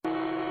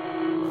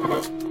One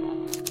of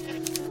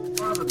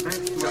the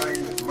best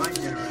lines of my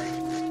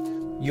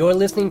generation. You're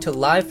listening to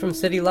Live from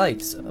City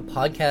Lights, a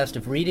podcast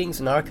of readings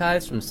and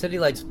archives from City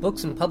Lights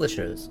books and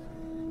publishers.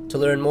 To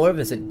learn more,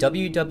 visit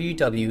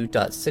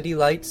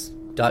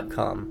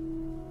www.citylights.com.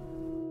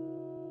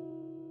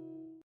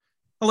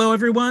 Hello,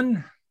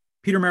 everyone.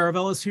 Peter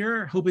Maravellis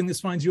here, hoping this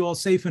finds you all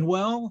safe and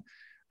well.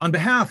 On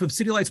behalf of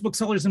City Lights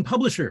booksellers and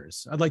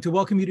publishers, I'd like to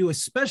welcome you to a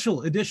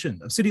special edition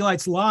of City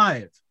Lights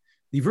Live,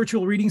 the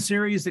virtual reading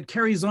series that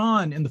carries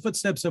on in the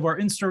footsteps of our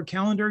in-store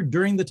calendar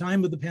during the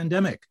time of the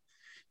pandemic.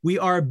 We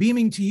are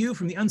beaming to you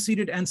from the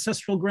unceded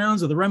ancestral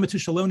grounds of the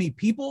Ramaytush Ohlone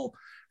people,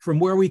 from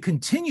where we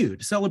continue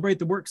to celebrate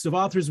the works of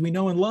authors we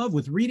know and love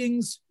with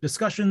readings,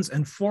 discussions,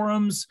 and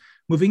forums,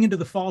 moving into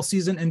the fall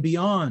season and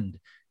beyond,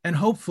 and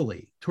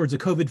hopefully towards a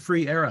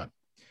COVID-free era.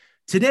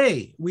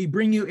 Today, we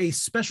bring you a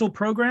special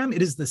program.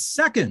 It is the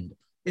second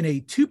in a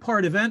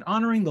two-part event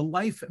honoring the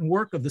life and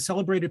work of the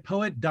celebrated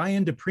poet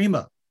Diane di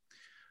Prima.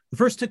 The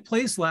first took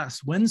place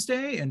last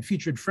Wednesday and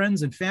featured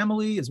friends and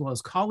family, as well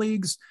as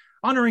colleagues,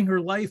 honoring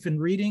her life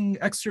and reading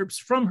excerpts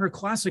from her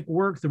classic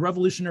work, The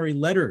Revolutionary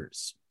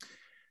Letters.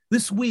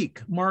 This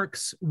week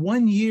marks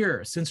 1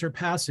 year since her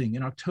passing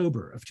in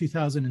October of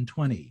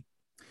 2020.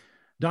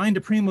 Diane di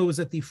Prima was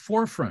at the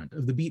forefront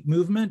of the Beat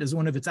movement as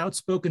one of its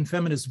outspoken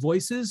feminist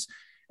voices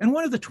and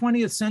one of the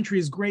 20th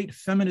century's great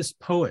feminist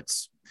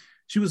poets.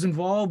 She was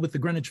involved with the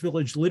Greenwich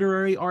Village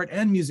literary, art,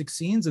 and music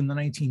scenes in the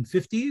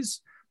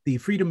 1950s, the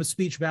freedom of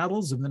speech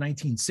battles of the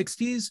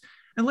 1960s,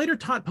 and later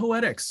taught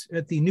poetics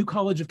at the New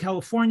College of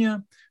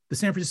California, the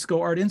San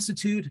Francisco Art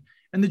Institute,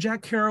 and the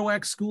Jack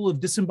Kerouac School of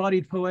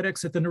Disembodied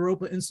Poetics at the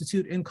Naropa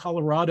Institute in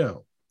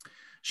Colorado.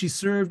 She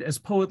served as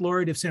Poet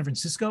Laureate of San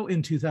Francisco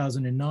in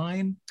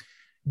 2009.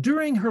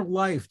 During her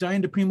life,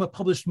 Diane di Prima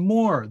published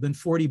more than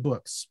 40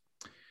 books.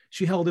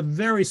 She held a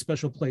very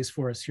special place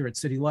for us here at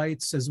City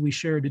Lights as we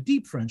shared a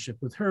deep friendship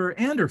with her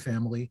and her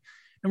family,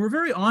 and we're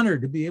very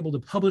honored to be able to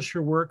publish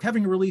her work,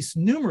 having released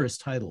numerous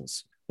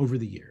titles over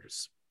the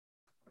years.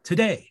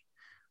 Today,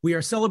 we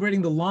are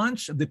celebrating the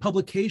launch of the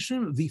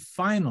publication of the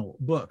final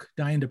book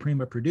Diane di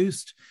Prima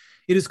produced.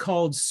 It is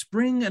called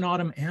Spring and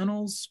Autumn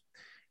Annals.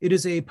 It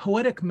is a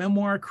poetic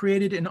memoir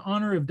created in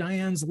honor of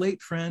Diane's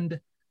late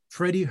friend,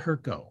 Freddie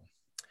Herco.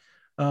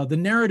 The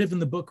narrative in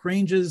the book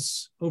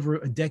ranges over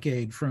a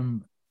decade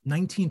from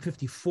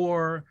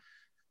 1954,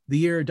 the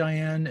year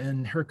Diane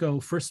and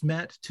Herco first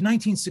met, to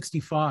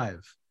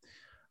 1965,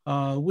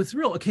 with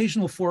real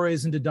occasional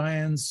forays into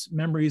Diane's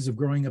memories of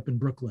growing up in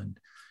Brooklyn.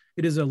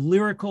 It is a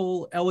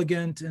lyrical,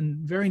 elegant, and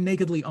very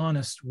nakedly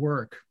honest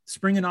work.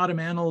 Spring and Autumn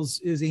Annals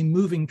is a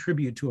moving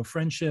tribute to a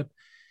friendship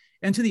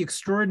and to the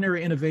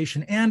extraordinary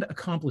innovation and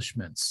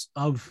accomplishments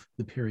of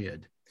the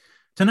period.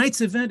 Tonight's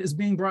event is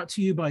being brought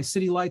to you by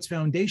City Lights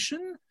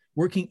Foundation,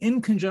 working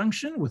in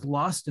conjunction with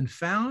Lost and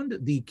Found,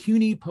 the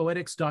CUNY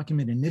Poetics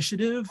Document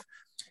Initiative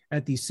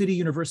at the City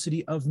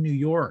University of New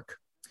York.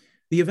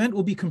 The event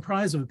will be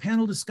comprised of a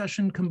panel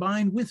discussion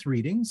combined with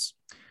readings.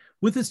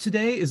 With us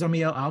today is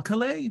Amiel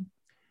Alcalay,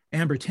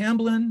 Amber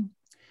Tamblyn,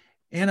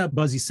 Anna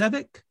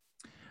Bazicevic.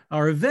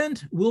 Our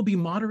event will be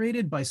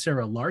moderated by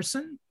Sarah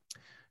Larson.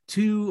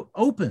 To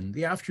open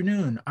the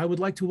afternoon, I would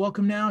like to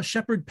welcome now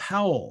Shepard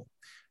Powell,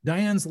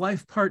 Diane's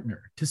life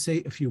partner, to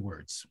say a few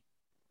words.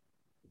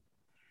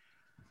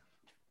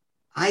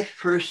 I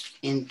first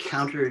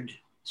encountered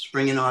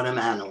Spring and Autumn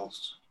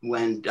Annals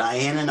when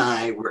Diane and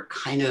I were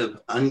kind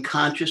of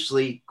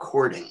unconsciously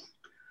courting.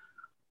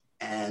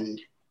 And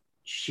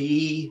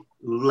she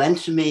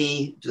lent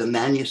me the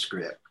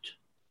manuscript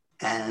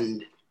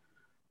and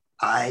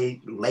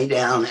I lay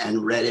down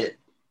and read it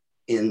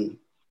in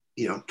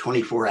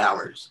 24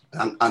 hours.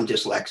 I'm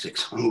dyslexic,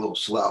 so I'm a little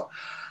slow.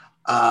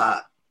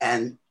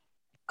 And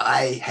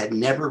I had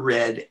never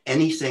read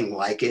anything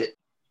like it.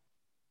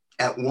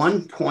 At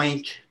one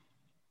point,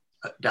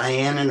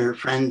 Diane and her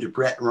friend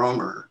Brett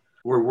Romer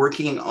were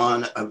working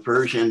on a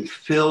version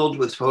filled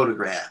with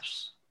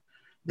photographs.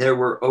 There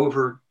were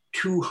over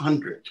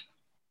 200.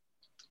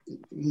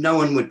 No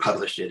one would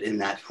publish it in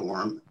that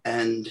form.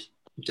 And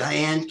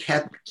Diane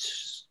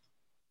kept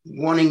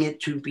wanting it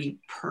to be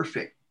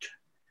perfect.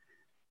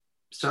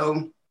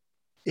 So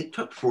it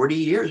took 40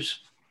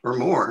 years or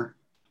more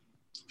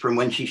from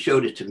when she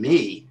showed it to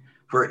me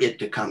for it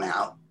to come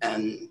out.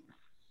 And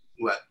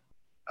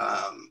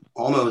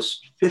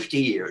almost 50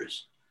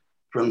 years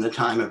from the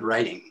time of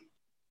writing.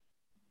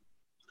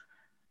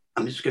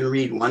 I'm just going to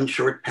read one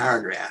short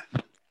paragraph.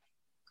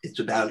 It's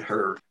about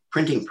her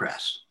printing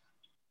press.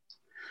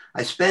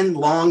 I spend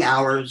long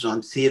hours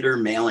on theater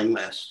mailing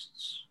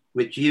lists,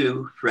 which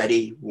you,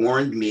 Freddie,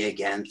 warned me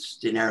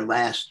against in our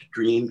last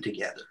dream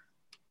together.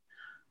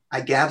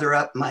 I gather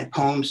up my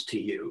poems to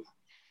you.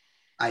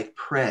 I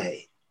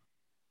pray.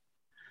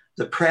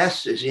 The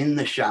press is in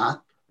the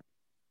shop.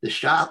 The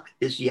shop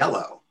is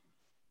yellow.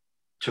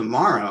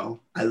 Tomorrow,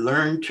 I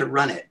learn to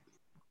run it.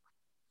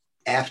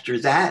 After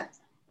that,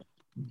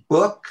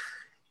 book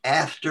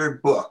after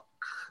book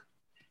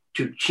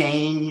to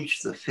change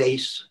the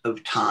face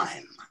of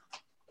time.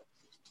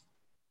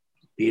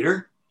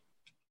 Peter?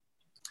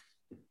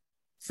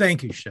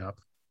 Thank you, Shep.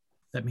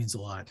 That means a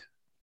lot.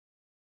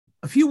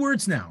 A few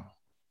words now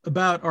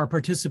about our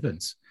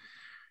participants.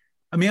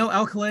 Amel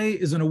Alcalay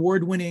is an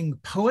award-winning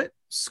poet,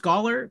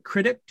 scholar,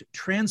 critic,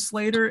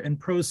 translator, and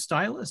prose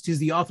stylist. He's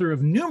the author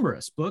of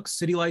numerous books.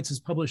 City Lights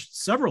has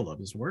published several of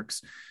his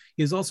works.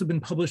 He has also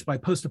been published by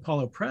Post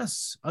Apollo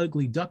Press,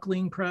 Ugly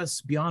Duckling Press,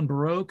 Beyond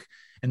Baroque,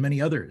 and many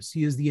others.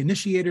 He is the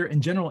initiator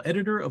and general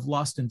editor of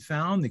Lost and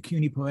Found, the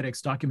CUNY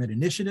Poetics Document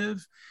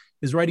Initiative.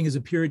 His writing has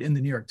appeared in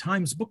the New York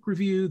Times Book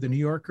Review, the New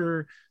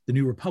Yorker, the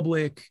New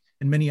Republic,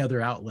 and many other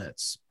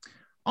outlets.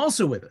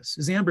 Also with us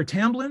is Amber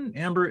Tamblyn.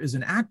 Amber is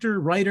an actor,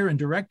 writer, and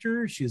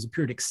director. She has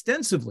appeared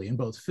extensively in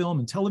both film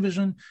and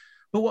television.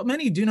 But what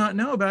many do not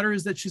know about her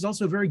is that she's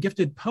also a very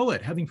gifted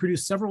poet, having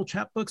produced several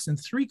chapbooks and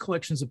 3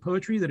 collections of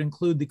poetry that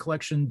include the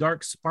collection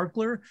Dark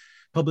Sparkler,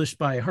 published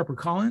by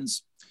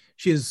HarperCollins.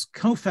 She has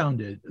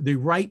co-founded the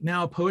Right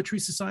Now Poetry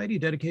Society,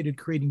 dedicated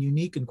to creating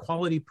unique and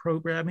quality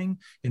programming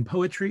in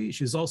poetry.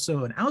 She is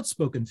also an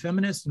outspoken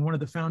feminist and one of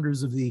the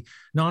founders of the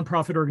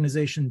nonprofit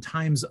organization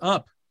Time's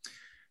Up.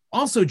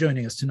 Also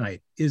joining us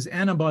tonight is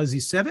Anna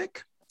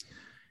Bozicevic.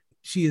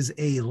 She is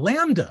a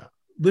Lambda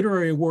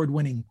Literary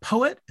Award-winning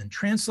poet and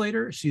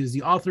translator. She is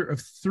the author of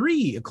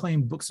 3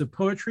 acclaimed books of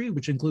poetry,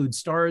 which include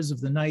Stars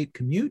of the Night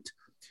Commute,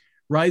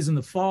 Rise in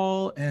the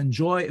Fall, and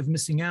Joy of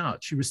Missing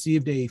Out. She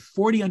received a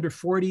 40 Under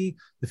 40,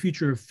 the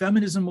Future of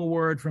Feminism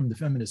Award from the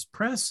Feminist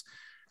Press,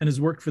 and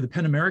has worked for the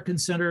PEN American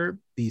Center,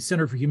 the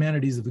Center for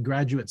Humanities of the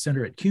Graduate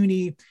Center at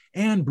CUNY,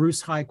 and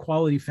Bruce High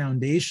Quality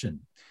Foundation.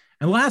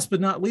 And last but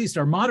not least,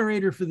 our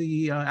moderator for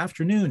the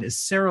afternoon is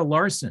Sarah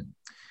Larson.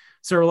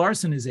 Sarah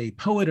Larson is a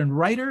poet and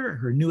writer.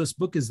 Her newest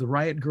book is The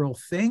Riot Girl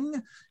Thing.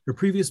 Her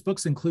previous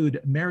books include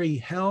Merry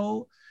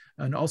Hell,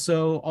 and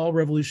also All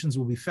Revolutions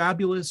Will Be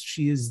Fabulous.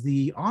 She is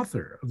the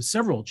author of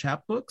several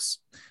chapbooks.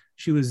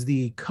 She was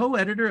the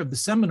co-editor of the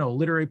seminal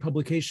literary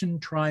publication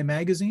Try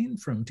Magazine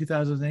from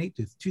 2008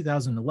 to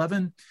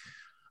 2011.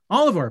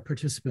 All of our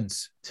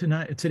participants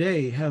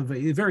today have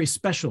a very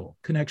special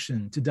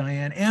connection to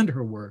Diane and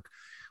her work,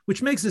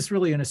 which makes this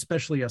really an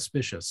especially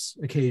auspicious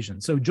occasion.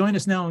 So join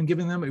us now in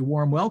giving them a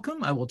warm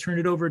welcome. I will turn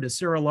it over to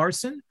Sarah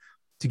Larson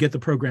to get the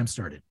program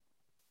started.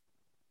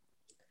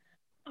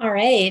 All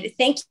right.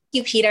 Thank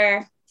you,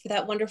 Peter, for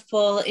that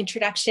wonderful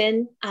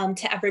introduction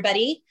to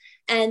everybody.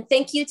 And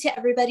thank you to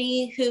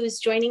everybody who's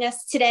joining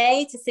us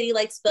today, to City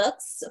Lights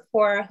Books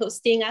for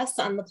hosting us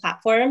on the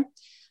platform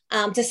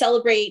to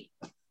celebrate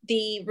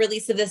the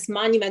release of this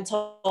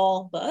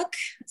monumental book,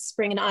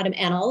 Spring and Autumn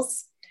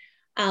Annals.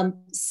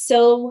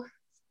 So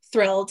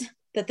thrilled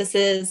that this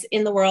is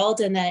in the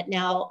world and that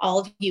now all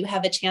of you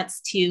have a chance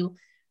to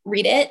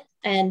read it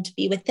and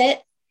be with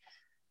it.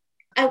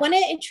 I want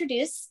to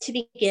introduce, to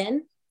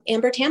begin,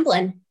 Amber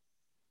Tamblyn.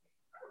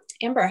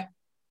 Amber.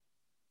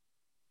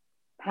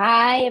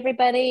 Hi,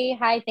 everybody.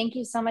 Hi, thank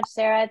you so much,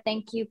 Sarah.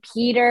 Thank you,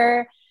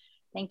 Peter.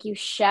 Thank you,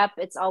 Shep.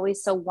 It's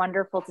always so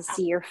wonderful to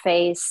see your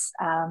face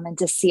and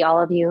to see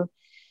all of you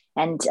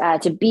and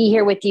to be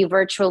here with you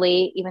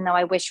virtually, even though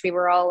I wish we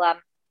were all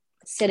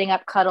sitting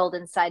up cuddled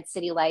inside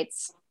City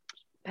Lights,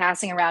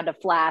 passing around a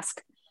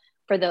flask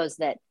for those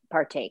that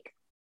partake.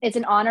 It's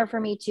an honor for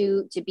me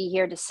to be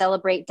here to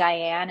celebrate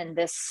Diane and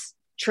this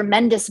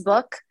tremendous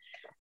book.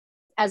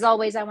 As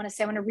always, I want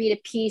to read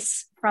a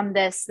piece from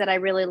this that I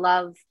really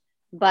love,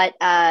 but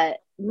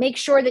make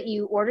sure that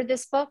you order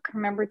this book.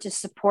 Remember to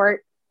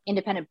support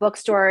independent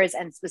bookstores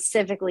and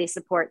specifically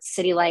support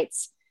City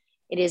Lights.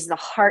 It is the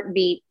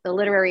heartbeat, the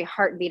literary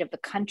heartbeat of the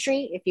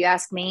country, if you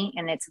ask me,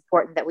 and it's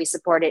important that we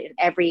support it in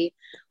every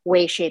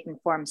way, shape,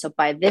 and form. So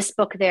buy this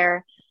book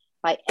there,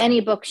 buy any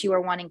books you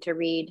are wanting to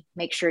read,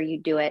 make sure you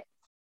do it.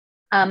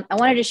 I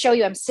wanted to show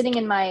you, I'm sitting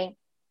in my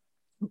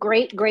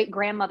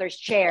great-great-grandmother's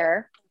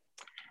chair,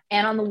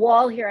 and on the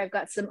wall here, I've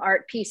got some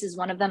art pieces.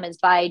 One of them is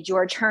by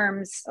George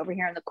Herms over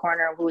here in the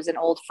corner, who is an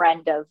old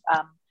friend of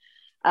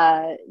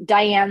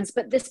Diane's.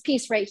 But this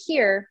piece right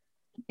here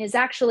is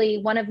actually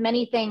one of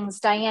many things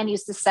Diane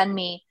used to send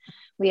me.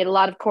 We had a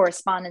lot of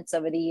correspondence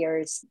over the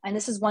years. And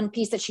this is one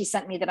piece that she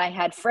sent me that I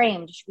had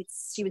framed.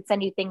 She would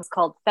send you things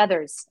called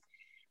feathers,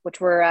 which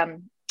were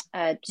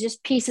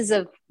just pieces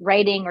of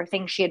writing or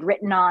things she had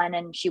written on.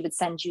 And she would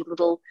send you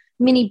little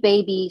mini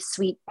baby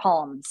sweet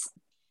poems.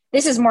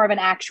 This is more of an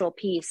actual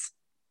piece.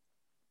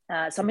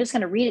 So I'm just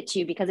going to read it to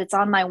you because it's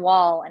on my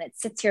wall and it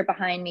sits here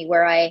behind me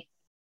where I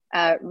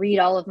read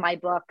all of my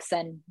books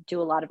and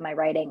do a lot of my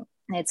writing.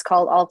 And it's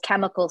called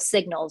Alchemical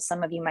Signals.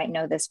 Some of you might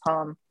know this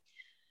poem.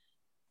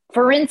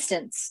 For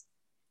instance,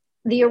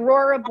 the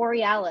aurora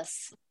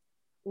borealis,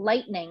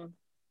 lightning,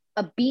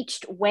 a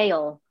beached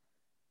whale,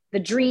 the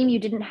dream you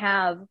didn't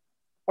have,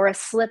 or a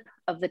slip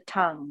of the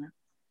tongue.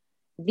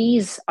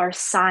 These are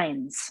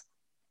signs.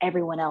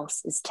 Everyone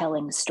else is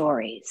telling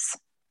stories.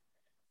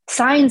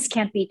 Signs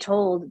can't be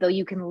told, though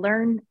you can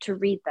learn to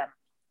read them.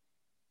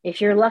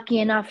 If you're lucky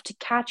enough to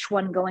catch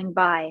one going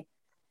by,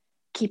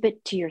 keep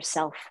it to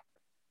yourself.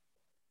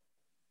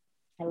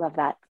 I love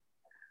that.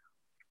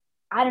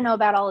 I don't know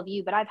about all of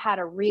you, but I've had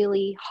a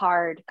really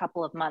hard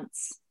couple of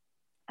months.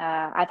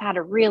 I've had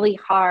a really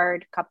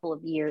hard couple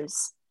of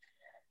years.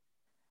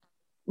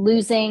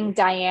 losing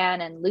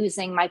Diane and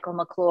losing Michael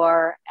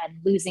McClure and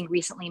losing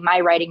recently my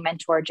writing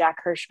mentor,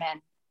 Jack Hirschman,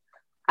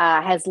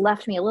 has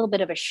left me a little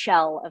bit of a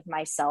shell of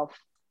myself.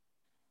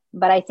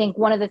 But I think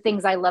one of the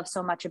things I love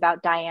so much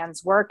about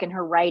Diane's work and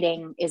her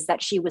writing is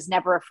that she was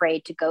never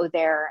afraid to go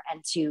there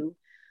and to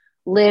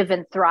live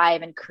and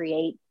thrive and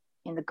create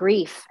in the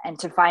grief and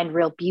to find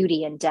real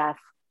beauty in death.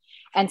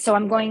 And so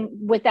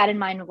with that in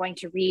mind, I'm going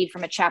to read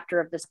from a chapter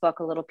of this book,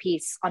 a little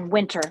piece on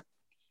winter,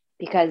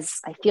 because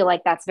I feel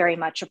like that's very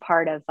much a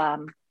part of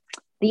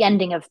the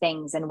ending of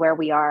things and where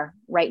we are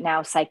right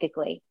now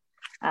psychically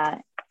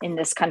in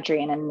this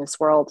country and in this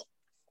world.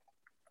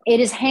 It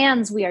is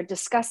hands we are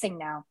discussing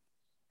now,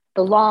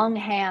 the long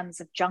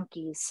hands of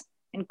junkies,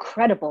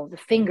 incredible, the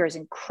fingers,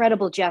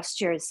 incredible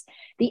gestures,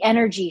 the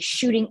energy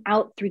shooting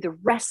out through the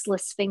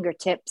restless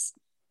fingertips,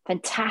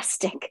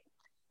 fantastic.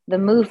 The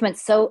movement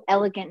so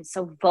elegant and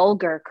so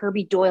vulgar,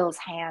 Kirby Doyle's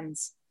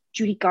hands,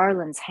 Judy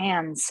Garland's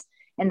hands,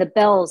 and the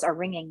bells are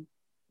ringing.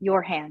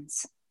 Your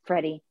hands,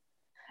 Freddie.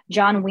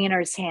 John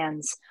Wiener's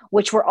hands,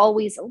 which were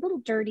always a little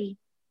dirty.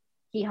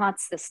 He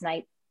haunts this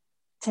night.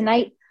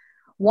 Tonight,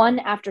 one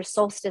after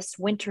solstice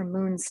winter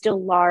moon,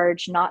 still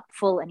large, not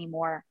full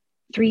anymore.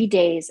 3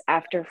 days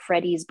after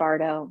Freddie's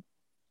Bardo.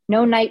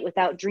 No night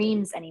without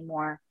dreams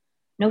anymore.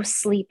 No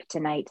sleep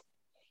tonight.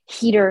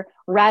 Heater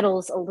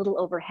rattles a little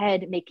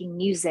overhead, making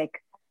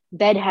music.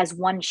 Bed has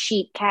one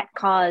sheet, cat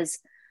caws,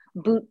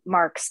 boot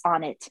marks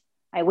on it.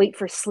 I wait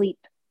for sleep.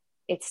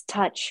 It's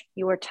touch,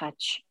 your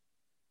touch.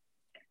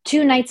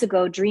 2 nights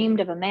ago,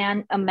 dreamed of a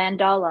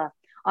mandala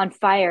on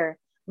fire,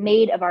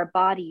 made of our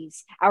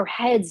bodies. Our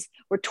heads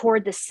were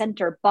toward the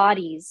center,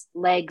 bodies,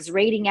 legs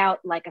rating out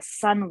like a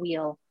sun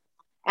wheel.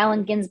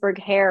 Allen Ginsberg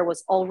hair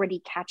was already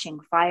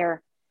catching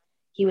fire.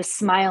 He was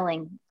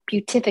smiling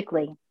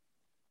beatifically.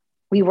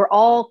 We were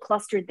all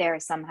clustered there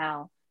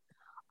somehow.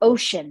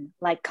 Ocean,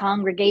 like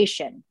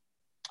congregation.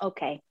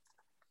 Okay.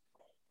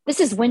 This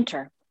is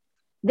winter.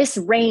 This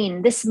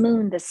rain, this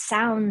moon, the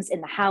sounds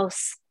in the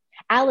house.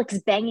 Alex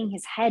banging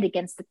his head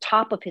against the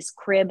top of his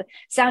crib,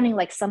 sounding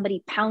like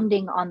somebody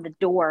pounding on the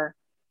door.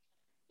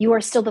 You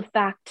are still the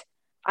fact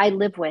I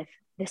live with.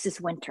 This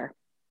is winter.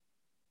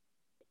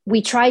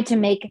 We tried to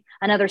make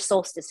another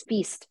solstice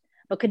feast,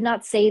 but could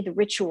not say the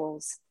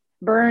rituals.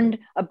 Burned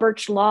a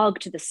birch log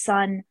to the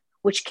sun,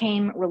 which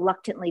came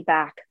reluctantly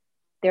back.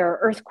 There are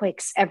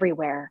earthquakes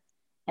everywhere,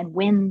 and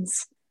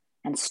winds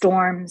and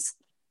storms,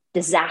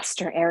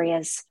 disaster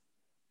areas.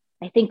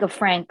 I think of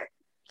Frank,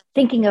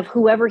 thinking of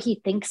whoever he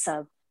thinks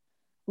of,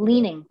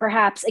 leaning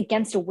perhaps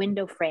against a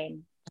window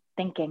frame,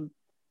 thinking.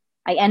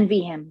 I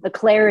envy him, the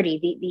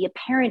clarity, the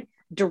apparent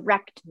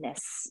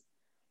directness.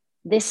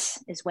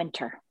 This is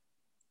winter.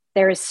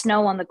 There is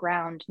snow on the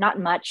ground, not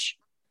much,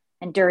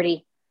 and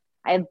dirty.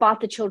 I have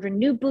bought the children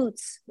new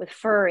boots with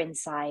fur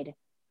inside.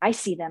 I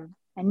see them,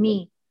 and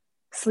me,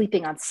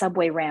 sleeping on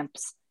subway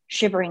ramps,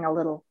 shivering a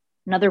little.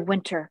 Another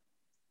winter.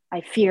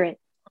 I fear it.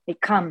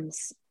 It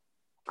comes.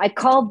 I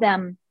called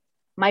them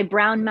my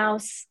brown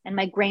mouse and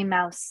my gray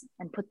mouse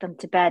and put them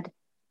to bed.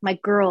 My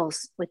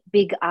girls with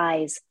big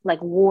eyes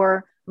like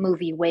war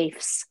movie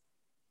waifs.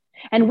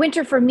 And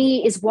winter for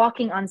me is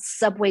walking on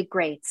subway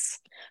grates.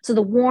 So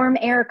the warm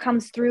air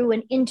comes through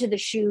and into the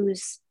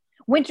shoes.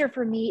 Winter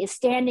for me is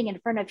standing in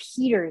front of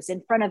heaters,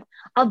 in front of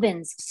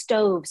ovens,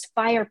 stoves,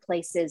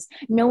 fireplaces,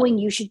 knowing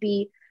you should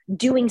be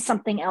doing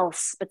something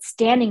else, but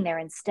standing there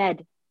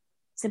instead,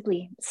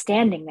 simply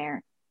standing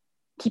there,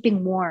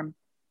 keeping warm,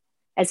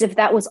 as if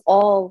that was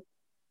all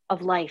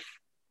of life,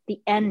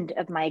 the end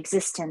of my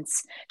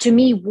existence. To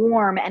me,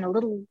 warm and a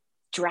little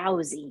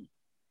drowsy.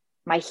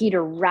 My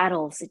heater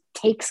rattles, it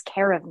takes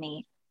care of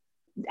me.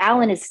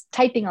 Alan is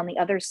typing on the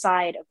other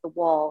side of the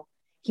wall.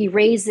 He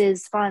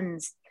raises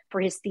funds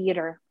for his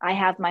theater. I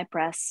have my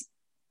press.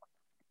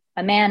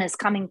 A man is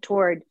coming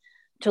toward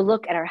to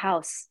look at our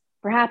house,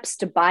 perhaps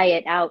to buy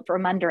it out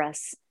from under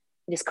us.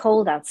 It is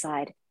cold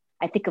outside.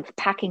 I think of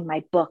packing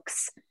my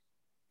books.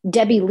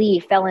 Debbie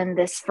Lee fell in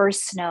this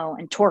first snow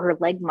and tore her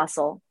leg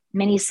muscle.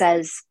 Minnie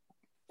says,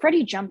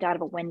 Freddie jumped out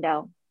of a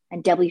window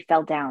and Debbie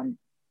fell down,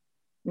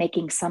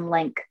 making some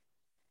link.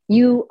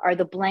 You are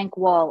the blank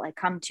wall I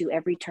come to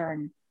every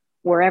turn,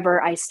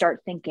 wherever I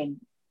start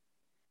thinking.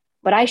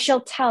 But I shall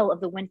tell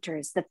of the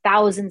winters, the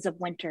thousands of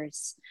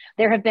winters.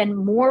 There have been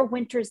more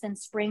winters than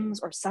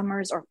springs or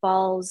summers or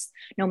falls,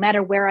 no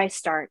matter where I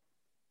start.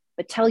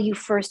 But tell you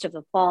first of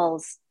the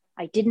falls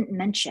I didn't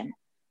mention.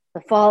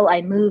 The fall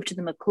I moved to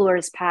the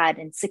McClure's pad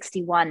in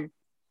 61,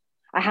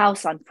 a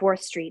house on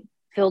 4th Street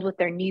filled with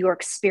their New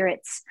York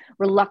spirits,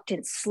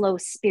 reluctant, slow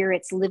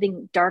spirits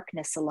living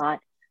darkness a lot.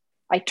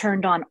 I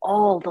turned on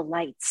all the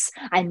lights.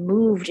 I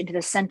moved into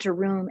the center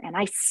room and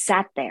I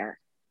sat there.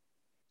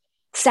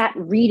 Sat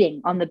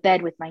reading on the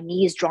bed with my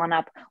knees drawn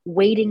up,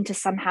 waiting to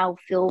somehow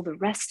fill the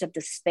rest of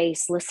the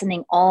space,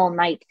 listening all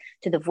night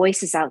to the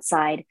voices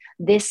outside.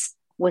 This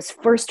was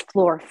first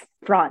floor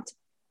front,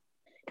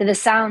 to the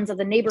sounds of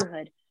the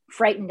neighborhood,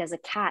 frightened as a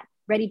cat,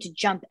 ready to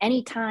jump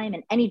any time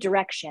in any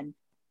direction.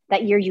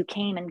 That year you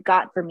came and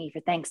got for me for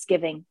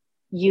Thanksgiving,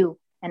 you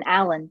and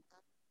Alan,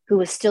 who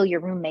was still your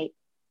roommate,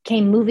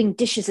 came moving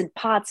dishes and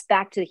pots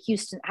back to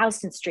Houston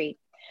Street,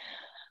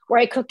 where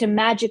I cooked a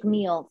magic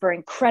meal for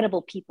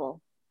incredible people.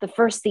 The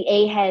first the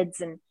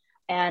A-heads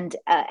and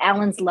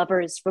Alan's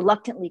lovers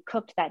reluctantly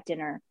cooked that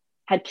dinner,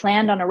 had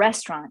planned on a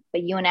restaurant,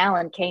 but you and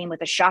Alan came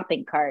with a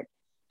shopping cart,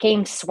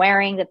 came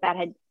swearing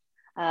that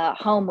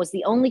home was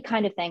the only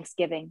kind of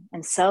Thanksgiving,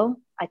 and so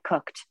I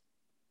cooked.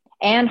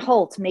 Anne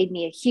Holt made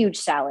me a huge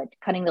salad,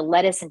 cutting the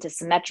lettuce into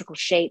symmetrical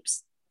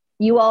shapes.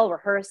 You all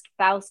rehearsed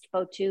Faust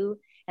Fautu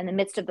in the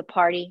midst of the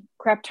party,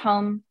 crept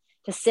home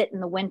to sit in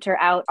the winter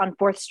out on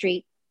 4th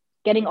Street,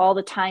 getting all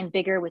the time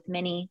bigger with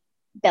Minnie,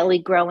 belly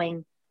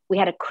growing. We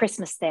had a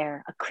Christmas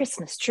there, a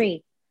Christmas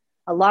tree.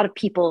 A lot of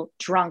people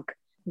drunk,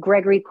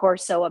 Gregory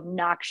Corso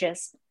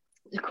obnoxious,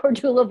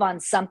 Cordula von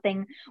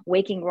something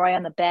waking Roy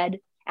on the bed,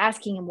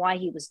 asking him why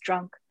he was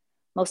drunk,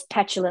 most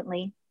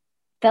petulantly.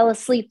 Fell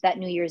asleep that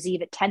New Year's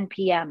Eve at 10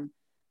 p.m.,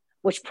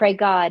 which, pray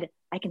God,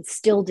 I can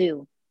still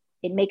do.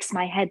 It makes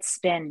my head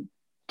spin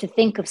to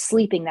think of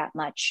sleeping that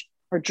much,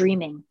 or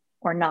dreaming,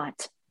 or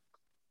not.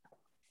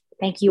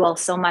 Thank you all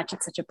so much.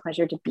 It's such a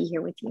pleasure to be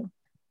here with you.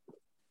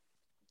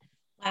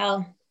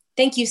 Wow.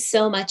 Thank you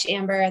so much,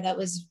 Amber. That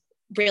was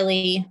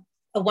really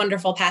a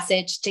wonderful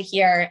passage to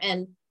hear.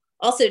 And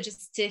also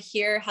just to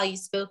hear how you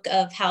spoke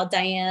of how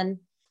Diane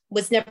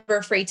was never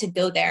afraid to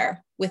go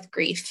there with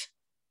grief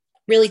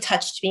really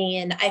touched me.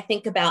 And I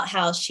think about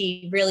how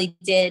she really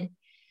did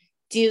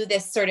do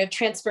this sort of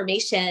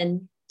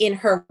transformation in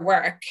her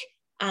work.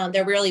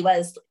 There really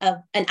was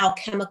an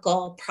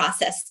alchemical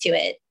process to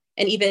it.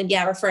 And even,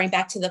 referring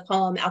back to the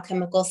poem,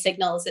 Alchemical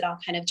Signals, it all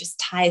kind of just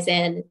ties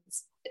in.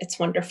 It's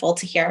wonderful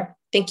to hear.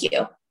 Thank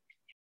you.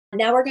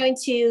 Now we're going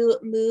to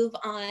move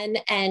on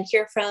and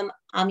hear from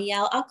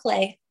Amiel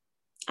Akleh.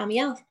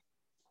 Amiel.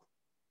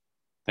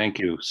 Thank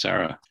you,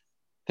 Sarah.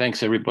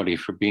 Thanks, everybody,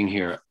 for being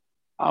here.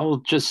 I'll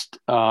just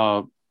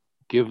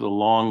give the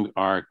long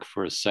arc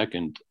for a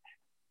second.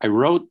 I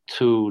wrote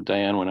to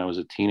Diane when I was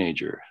a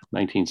teenager,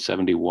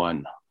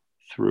 1971,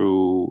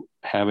 through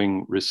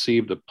having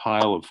received a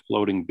pile of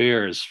floating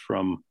bears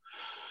from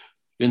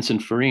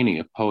Vincent Farini,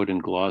 a poet in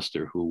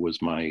Gloucester, who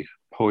was my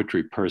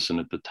poetry person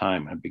at the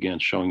time. I began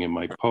showing him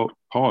my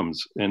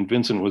poems, and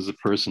Vincent was the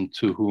person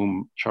to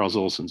whom Charles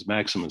Olson's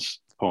Maximus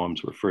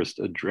poems were first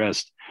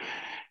addressed.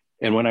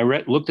 And when I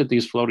looked at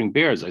these floating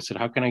bears, I said,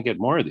 how can I get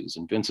more of these?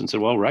 And Vincent said,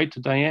 well, write to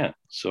Diane.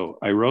 So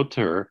I wrote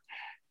to her,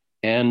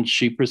 and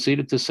she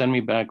proceeded to send me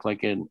back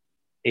like an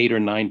 8 or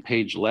 9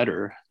 page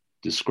letter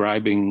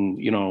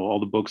describing, all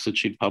the books that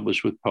she'd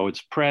published with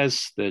Poets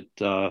Press,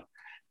 that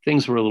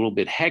things were a little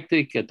bit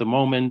hectic at the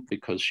moment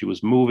because she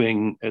was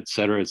moving, et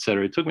cetera, et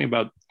cetera. It took me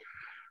about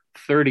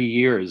 30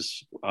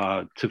 years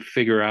to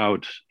figure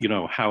out,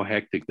 how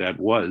hectic that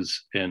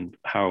was and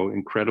how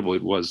incredible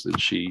it was that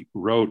she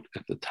wrote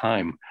at the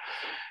time.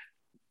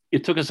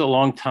 It took us a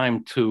long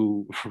time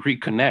to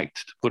reconnect,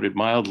 to put it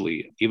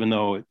mildly, even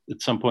though at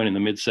some point in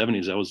the mid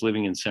 70s, I was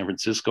living in San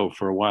Francisco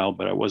for a while,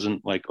 but I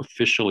wasn't like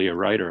officially a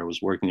writer. I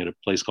was working at a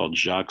place called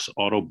Jacques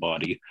Auto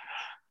Body.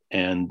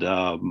 And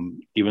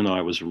even though I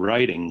was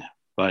writing,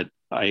 but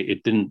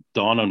it didn't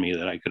dawn on me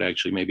that I could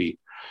actually maybe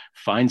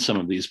find some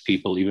of these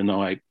people, even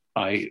though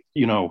I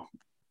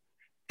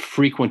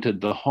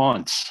frequented the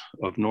haunts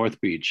of North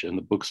Beach and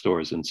the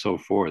bookstores and so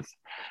forth.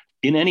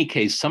 In any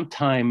case,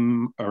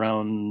 sometime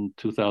around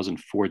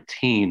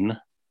 2014,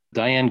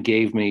 Diane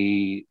gave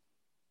me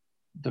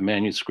the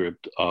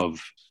manuscript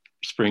of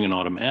Spring and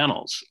Autumn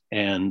Annals,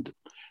 and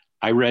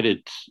I read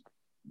it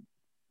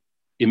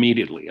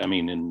immediately. I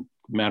mean, in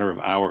a matter of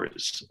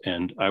hours,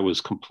 and I was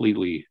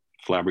completely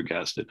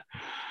flabbergasted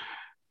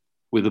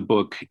with the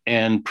book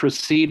and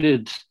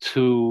proceeded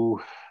to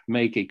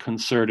make a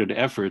concerted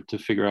effort to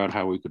figure out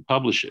how we could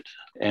publish it.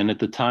 And at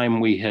the time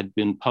we had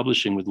been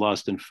publishing with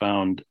Lost and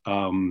Found,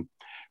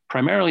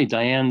 primarily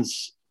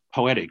Diane's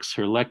poetics,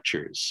 her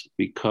lectures,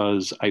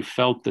 because I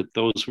felt that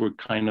those were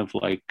kind of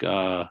like,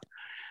 kind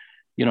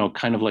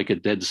of like a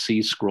Dead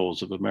Sea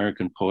Scrolls of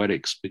American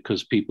poetics,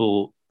 because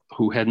people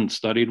who hadn't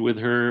studied with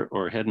her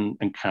or hadn't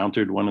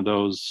encountered one of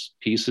those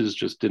pieces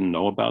just didn't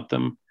know about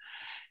them.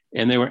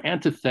 And they were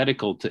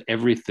antithetical to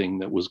everything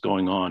that was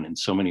going on in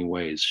so many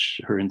ways.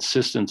 Her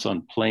insistence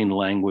on plain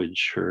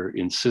language, her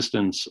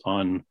insistence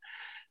on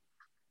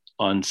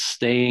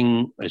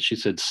staying, as she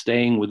said,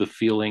 staying with the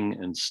feeling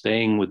and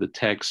staying with the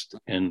text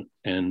and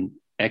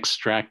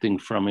extracting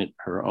from it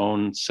her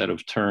own set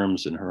of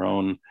terms and her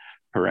own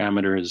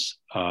parameters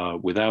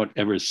without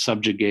ever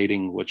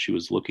subjugating what she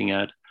was looking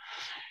at.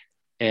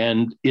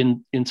 And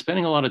in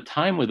spending a lot of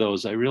time with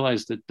those, I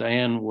realized that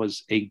Diane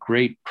was a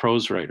great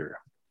prose writer.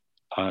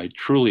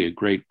 Truly a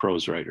great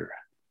prose writer.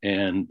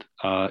 And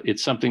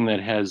it's something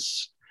that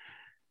has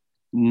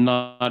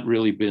not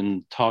really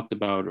been talked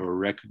about or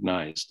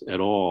recognized at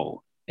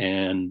all.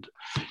 And,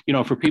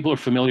 for people who are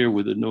familiar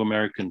with the New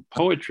American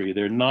poetry,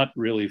 they're not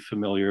really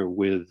familiar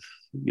with,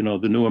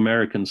 the New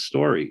American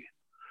story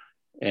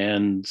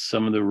and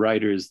some of the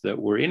writers that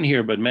were in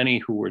here, but many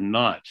who were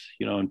not,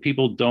 and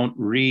people don't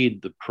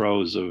read the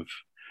prose of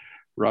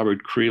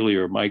Robert Creeley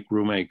or Mike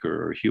Brumaker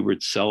or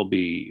Hubert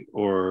Selby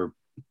or,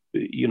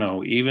 you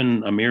know,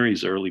 even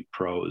Amiri's early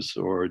prose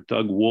or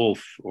Doug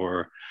Wolfe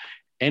or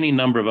any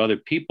number of other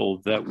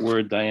people that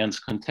were Diane's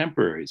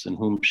contemporaries and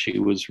whom she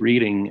was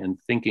reading and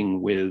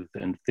thinking with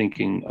and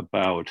thinking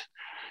about.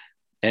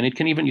 And you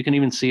can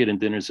even see it in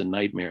Dinners and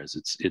Nightmares.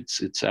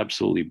 It's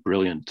absolutely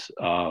brilliant,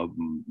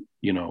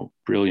 you know,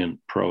 brilliant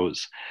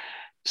prose.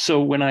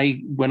 So when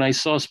I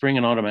saw Spring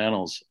and Autumn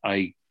Annals,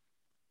 I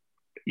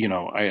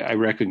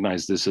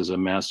recognize this as a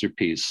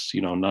masterpiece,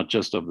 you know, not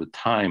just of the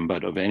time,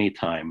 but of any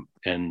time.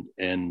 And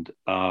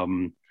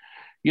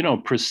you know,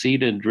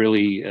 proceeded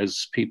really,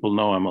 as people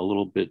know, I'm a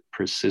little bit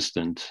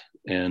persistent.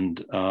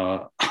 And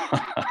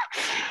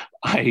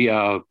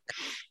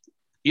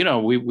you know,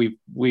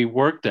 we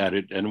worked at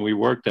it and we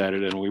worked at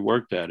it and we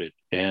worked at it.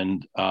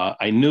 And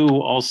I knew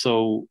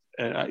also,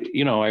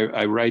 you know,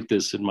 I write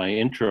this in my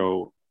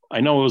intro. I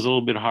know it was a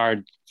little bit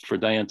hard for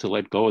Diane to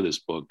let go of this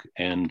book.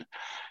 And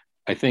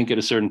I think at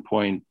a certain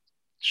point,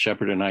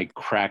 Shepard really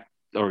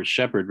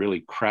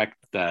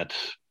cracked that,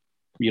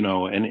 you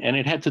know, and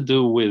it had to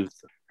do with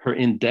her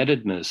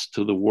indebtedness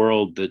to the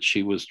world that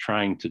she was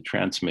trying to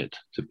transmit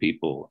to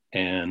people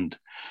and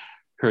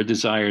her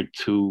desire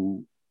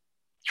to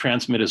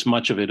transmit as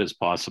much of it as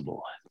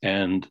possible.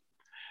 And,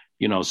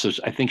 you know, so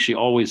I think she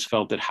always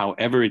felt that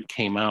however it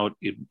came out,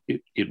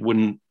 it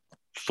wouldn't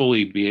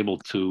fully be able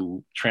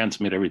to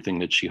transmit everything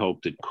that she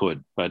hoped it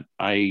could. But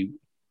I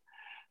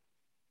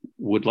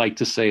would like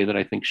to say that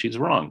I think she's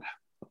wrong,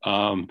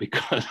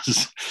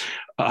 because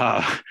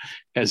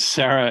as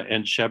Sarah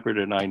and Shepard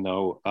and I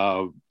know,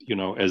 you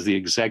know, as the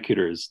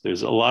executors,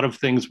 there's a lot of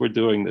things we're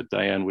doing that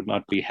Diane would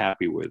not be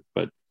happy with,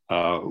 but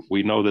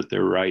we know that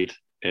they're right,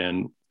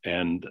 and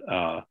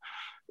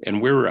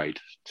we're right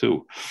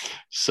too.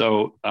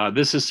 So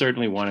this is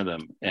certainly one of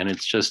them, and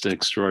it's just an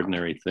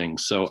extraordinary thing.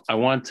 So I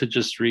want to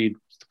just read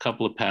a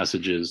couple of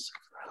passages.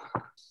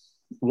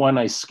 One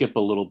I skip a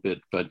little bit,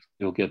 but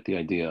you'll get the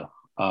idea.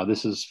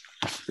 This is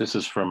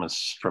from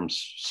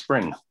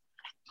Spring.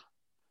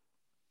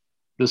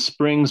 The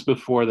springs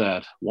before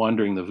that,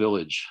 wandering the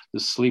village, the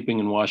sleeping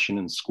in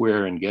Washington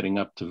Square and getting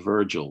up to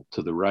Virgil,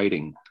 to the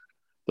writing,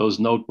 those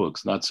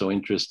notebooks not so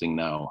interesting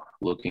now,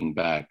 looking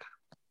back.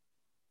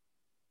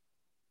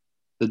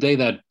 The day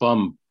that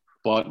bum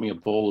bought me a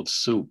bowl of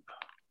soup.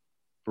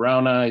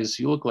 Brown eyes,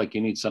 you look like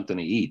you need something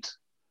to eat.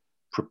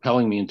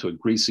 Propelling me into a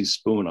greasy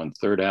spoon on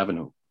 3rd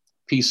Avenue.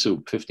 Pea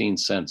soup, 15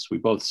 cents. We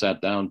both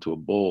sat down to a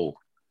bowl.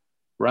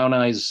 Brown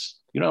eyes,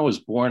 you know, I was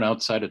born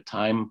outside of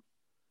time.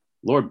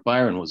 Lord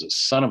Byron was a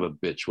son of a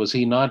bitch, was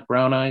he not,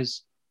 Brown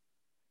eyes?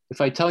 If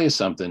I tell you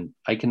something,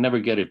 I can never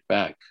get it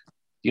back.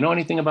 Do you know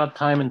anything about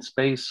time and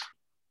space?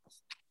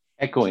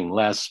 Echoing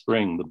last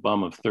spring, the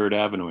bum of 3rd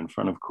Avenue in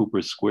front of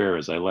Cooper Square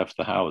as I left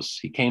the house,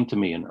 he came to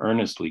me and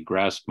earnestly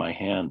grasped my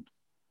hand.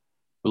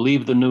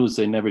 Believe the news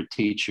they never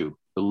teach you.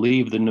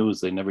 Believe the news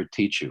they never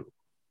teach you.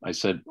 I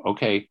said,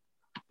 okay.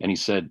 And he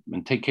said,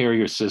 and take care of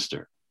your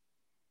sister.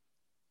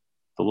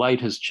 The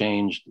light has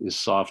changed, is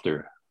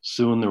softer.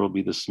 Soon there will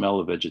be the smell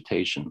of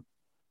vegetation.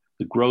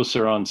 The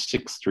grocer on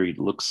 6th Street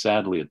looks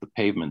sadly at the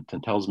pavement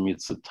and tells me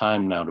it's the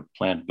time now to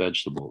plant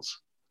vegetables.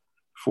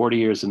 40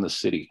 years in the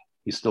city,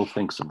 he still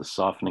thinks of the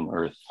softening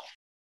earth.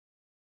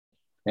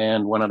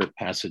 And one other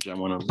passage I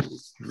want to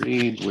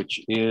read,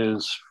 which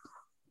is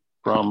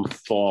from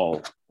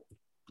Fall.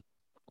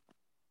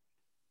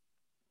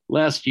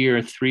 Last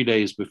year, 3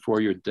 days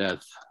before your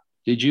death,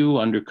 did you,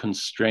 under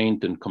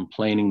constraint and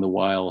complaining the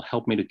while,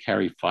 help me to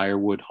carry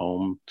firewood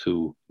home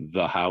to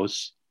the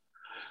house?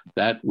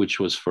 That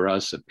which was for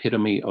us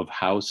epitome of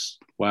house,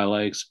 while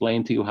I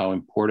explained to you how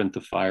important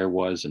the fire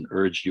was and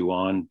urged you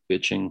on,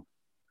 bitching?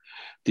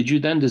 Did you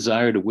then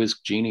desire to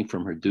whisk Jeannie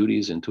from her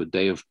duties into a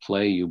day of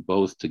play? You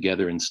both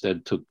together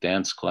instead took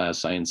dance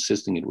class, I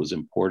insisting it was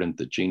important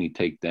that Jeannie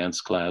take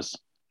dance class.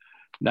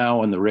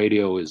 Now on the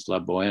radio is La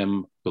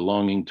Boheme,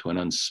 belonging to an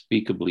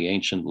unspeakably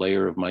ancient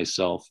layer of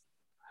myself.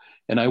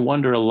 And I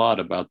wonder a lot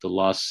about the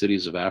lost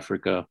cities of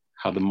Africa,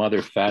 how the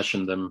mother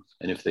fashioned them,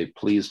 and if they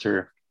pleased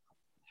her.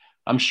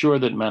 I'm sure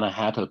that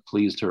Mannahatta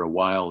pleased her a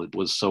while. It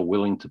was so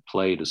willing to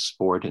play, to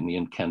sport in the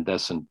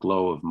incandescent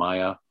glow of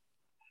Maya.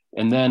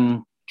 And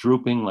then,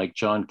 drooping like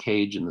John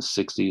Cage in the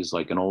 60s,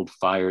 like an old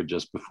fire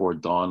just before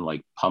dawn,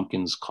 like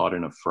pumpkins caught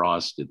in a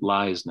frost, it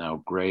lies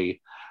now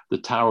gray. The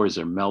towers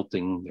are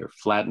melting, they're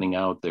flattening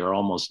out, they're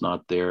almost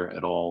not there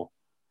at all.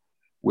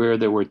 Where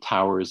there were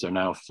towers are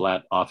now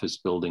flat office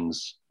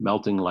buildings,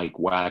 melting like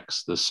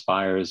wax, the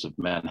spires of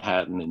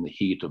Manhattan in the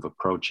heat of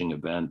approaching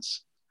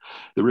events.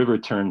 The river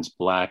turns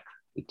black,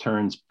 it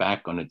turns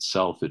back on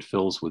itself, it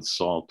fills with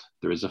salt.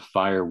 There is a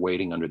fire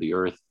waiting under the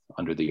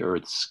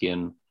earth's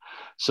skin,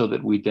 so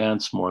that we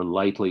dance more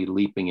lightly,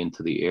 leaping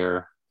into the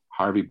air.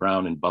 Harvey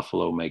Brown in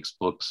Buffalo makes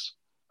books.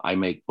 I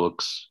make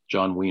books.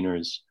 John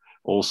Wieners,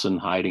 Olson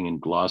hiding in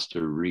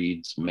Gloucester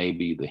reads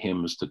maybe the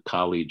hymns to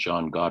Kali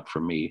John got for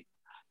me.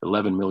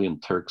 11 million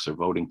Turks are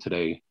voting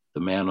today.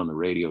 The man on the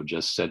radio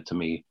just said to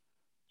me,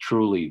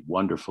 truly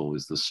wonderful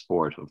is the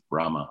sport of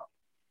Brahma.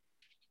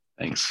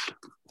 Thanks.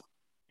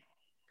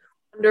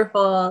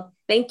 Wonderful.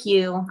 Thank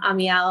you,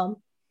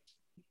 Amiel.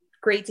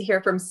 Great to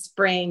hear from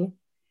Spring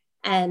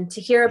and to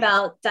hear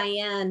about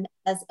Diane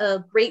as a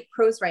great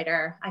prose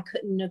writer. I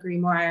couldn't agree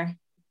more.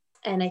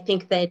 And I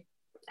think that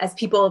as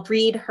people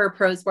read her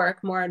prose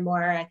work more and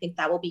more, I think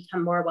that will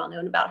become more well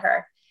known about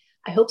her.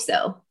 I hope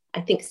so.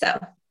 I think so.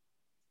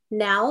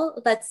 Now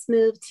let's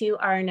move to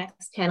our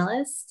next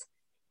panelist,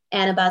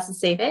 Anna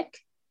Basasevic.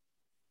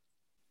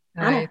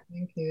 Hi,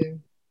 thank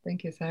you.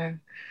 Thank you, Sarah.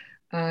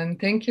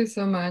 Thank you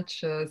so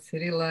much,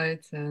 City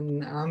Lights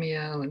and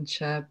Amiel and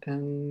Shep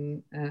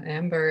and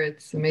Amber.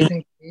 It's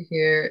amazing to be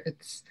here.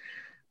 It's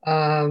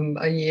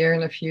a year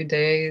and a few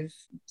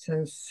days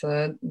since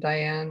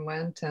Diane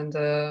went, and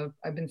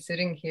I've been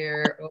sitting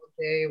here all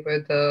day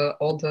with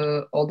all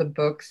the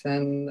books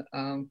and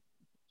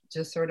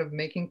just sort of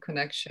making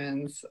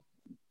connections.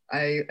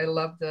 I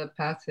love the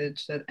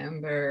passage that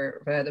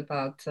Amber read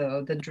about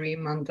the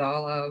dream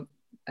mandala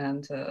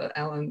and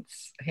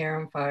Ellen's hair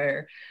on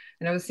fire.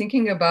 And I was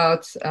thinking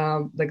about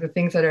like the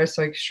things that are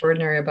so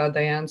extraordinary about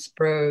Diane's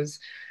prose,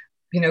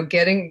 you know,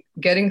 getting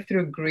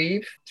through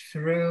grief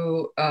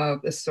through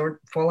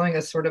following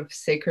a sort of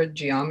sacred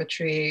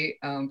geometry.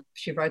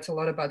 She writes a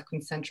lot about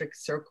concentric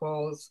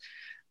circles.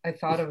 I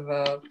thought of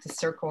the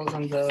circles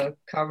on the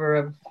cover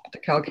of the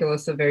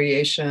Calculus of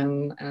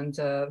Variation, and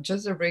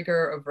just the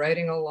rigor of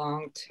writing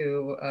along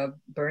to a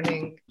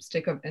burning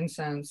stick of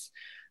incense,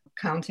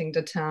 counting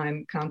the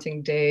time,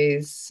 counting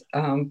days,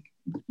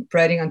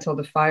 writing until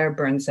the fire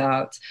burns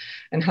out,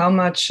 and how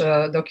much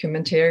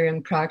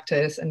documentarian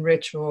practice and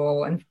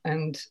ritual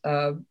and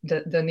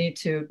the need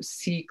to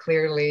see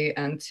clearly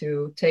and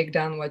to take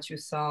down what you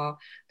saw,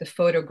 the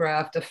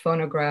photograph, the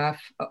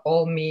phonograph,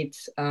 all meet,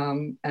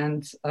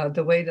 and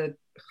the way that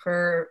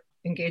her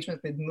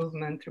engagement with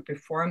movement through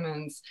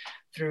performance,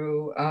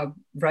 through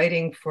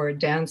writing for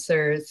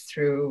dancers,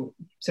 through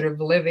sort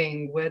of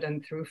living with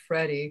and through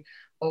Freddie,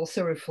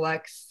 also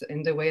reflects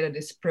in the way that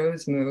this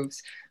prose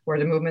moves, where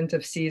the movement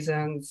of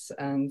seasons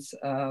and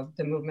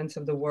the movements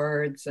of the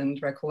words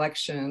and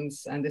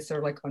recollections and this sort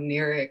of like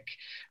oniric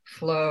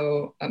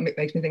flow,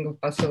 makes me think of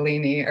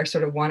Pasolini, are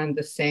sort of one and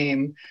the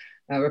same,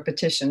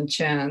 repetition,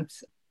 chant.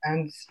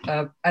 And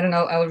I don't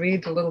know, I'll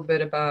read a little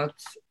bit about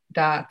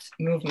that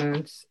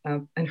movement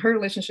and her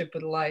relationship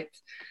with light.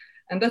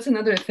 And that's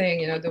another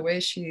thing, you know, the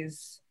way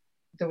she's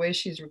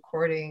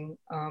recording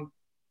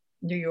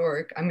New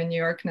York. I'm in New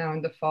York now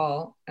in the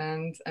fall,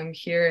 and I'm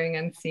hearing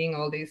and seeing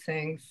all these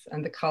things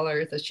and the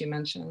colors that she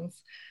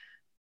mentions.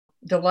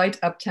 The light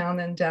uptown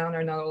and down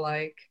are not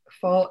alike.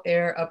 Fall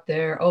air up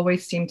there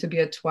always seemed to be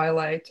at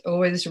twilight,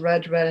 always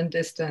red and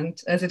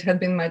distant, as it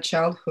had been my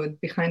childhood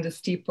behind the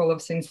steeple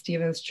of St.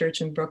 Stephen's Church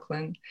in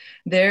Brooklyn.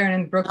 There and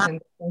in Brooklyn,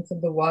 the sense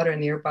of the water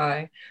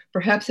nearby.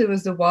 Perhaps it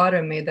was the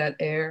water made that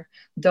air.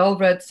 Dull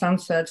red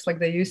sunsets like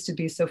they used to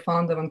be so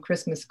fond of on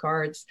Christmas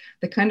cards.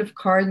 The kind of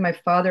card my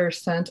father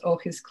sent all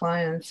his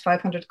clients.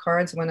 500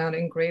 cards went out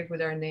engraved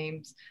with our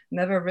names.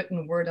 Never a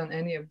written word on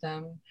any of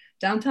them.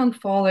 Downtown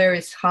fall air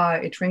is high,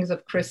 it rings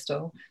of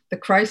crystal. The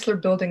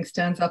Chrysler building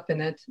stands up in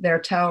it. There are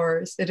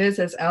towers. It is,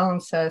 as Alan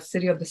says,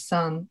 city of the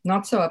sun,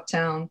 not so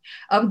uptown.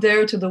 Up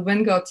there till the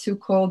wind got too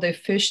cold, they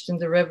fished in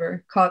the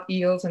river, caught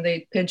eels and they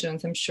ate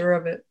pigeons, I'm sure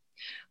of it.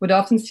 Would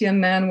often see a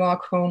man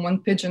walk home,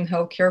 one pigeon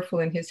held careful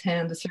in his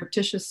hand, a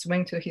surreptitious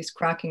swing to his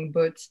cracking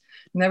boots.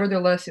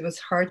 Nevertheless, it was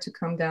hard to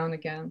come down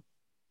again.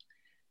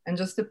 And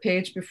just the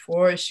page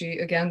before,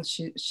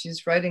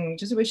 she's writing,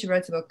 just the way she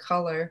writes about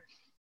color.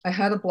 I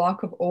had a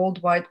block of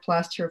old white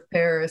plaster of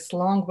Paris,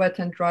 long, wet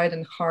and dried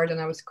and hard, and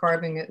I was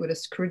carving it with a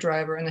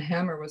screwdriver, and a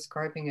hammer was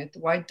carving it.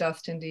 White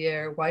dust in the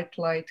air, white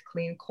light,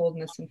 clean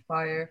coldness and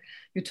fire.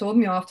 You told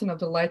me often of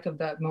the light of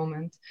that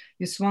moment.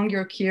 You swung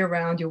your key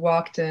around, you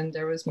walked in,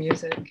 there was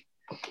music.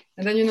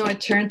 And then, you know, I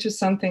turned to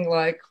something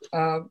like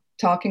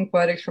Talking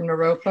Poetics from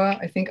Naropa.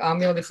 I think,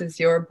 Amiel, this is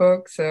your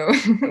book. So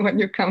when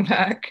you come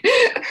back,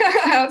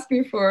 ask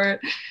me for it.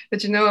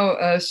 But, you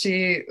know,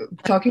 she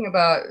talking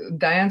about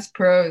Diane's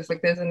prose,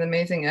 like there's an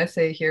amazing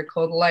essay here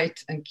called Light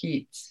and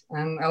Keats.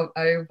 And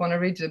I want to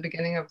read the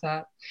beginning of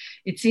that.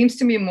 It seems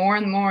to me more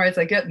and more as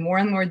I get more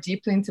and more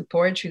deeply into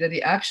poetry that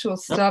the actual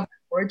stuff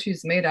poetry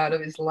is made out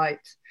of is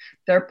light.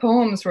 There are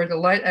poems where the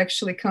light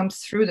actually comes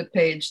through the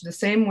page, the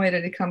same way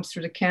that it comes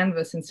through the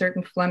canvas in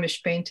certain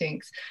Flemish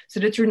paintings,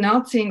 so that you're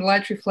not seeing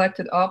light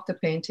reflected off the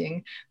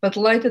painting, but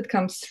light that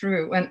comes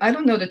through. And I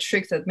don't know the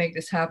tricks that make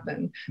this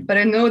happen, but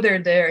I know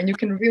they're there, and you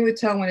can really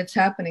tell when it's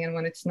happening and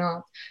when it's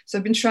not. So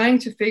I've been trying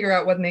to figure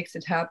out what makes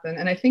it happen,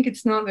 and I think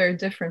it's not very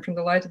different from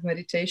the light of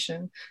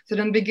meditation. So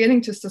I'm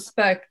beginning to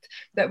suspect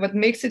that what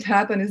makes it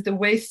happen is the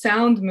way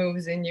sound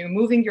moves in you,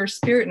 moving your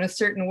spirit in a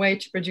certain way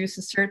to produce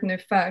a certain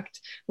effect,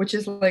 which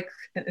is like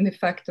an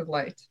effect of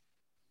light.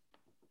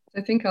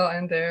 I think I'll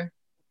end there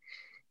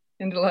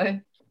in the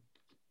light.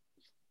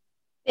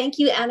 Thank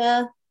you,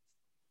 Anna.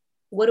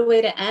 What a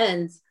way to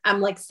end.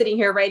 I'm like sitting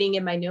here writing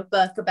in my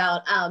notebook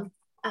about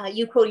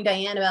you quoting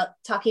Diane about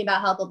talking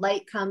about how the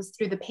light comes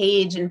through the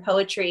page in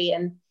poetry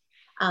and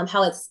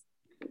how it's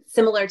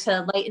similar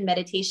to light in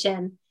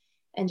meditation,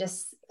 and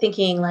just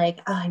thinking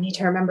like, oh, I need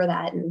to remember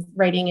that and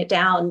writing it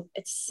down.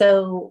 It's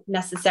so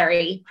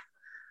necessary.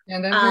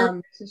 And then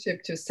her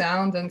relationship to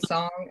sound and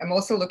song. I'm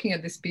also looking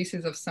at these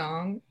pieces of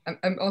song.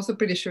 I'm also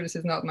pretty sure this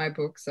is not my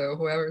book, so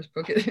whoever's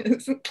book it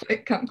is,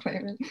 can't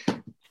claim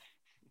it.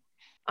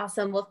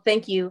 Awesome. Well,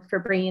 thank you for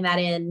bringing that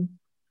in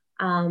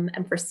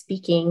and for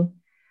speaking.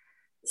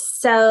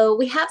 So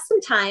we have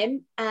some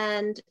time,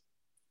 and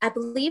I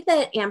believe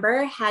that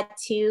Amber had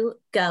to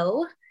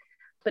go,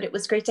 but it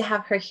was great to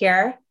have her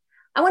here.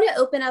 I want to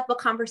open up a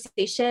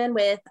conversation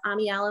with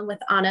Amiel and with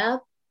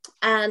Anna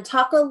and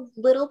talk a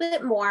little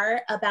bit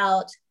more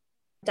about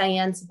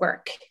Diane's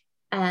work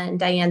and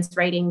Diane's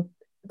writing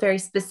very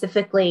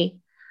specifically.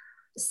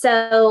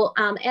 So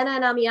Anna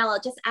and Amiel,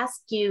 I'll just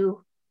ask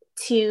you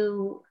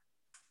to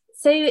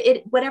say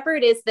it, whatever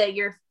it is that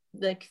you're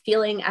like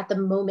feeling at the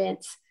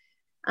moment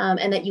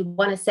and that you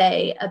want to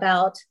say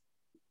about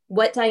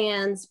what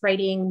Diane's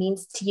writing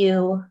means to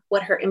you,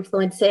 what her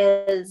influence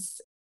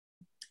is.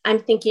 I'm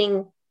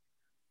thinking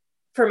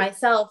for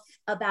myself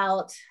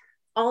about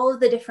all of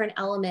the different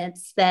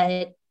elements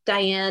that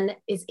Diane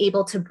is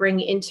able to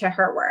bring into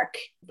her work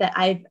that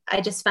I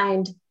just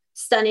find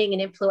stunning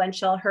and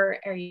influential. Her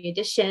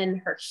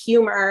erudition, her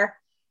humor,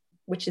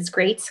 which is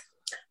great,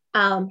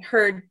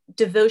 her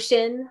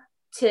devotion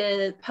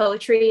to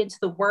poetry and to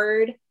the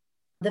word,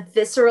 the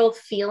visceral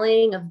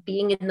feeling of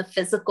being in the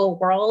physical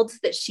world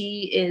that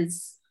she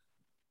is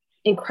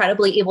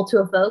incredibly able to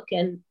evoke,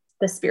 and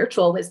the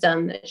spiritual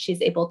wisdom that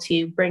she's able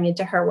to bring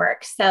into her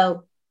work.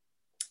 So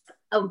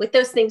with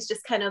those things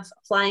just kind of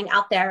flying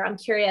out there, I'm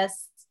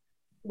curious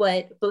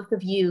what both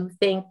of you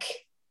think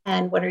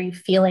and what are you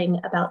feeling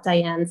about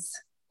Diane's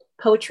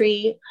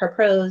poetry, her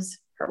prose,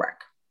 her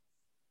work?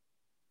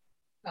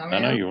 I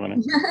know you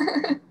want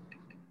to.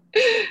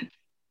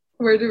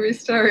 Where do we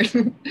start?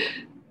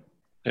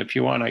 If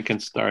you want, I can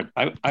start.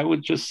 I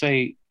would just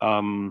say,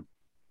 well,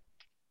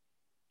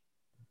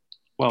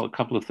 a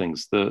couple of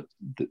things.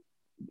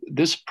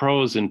 This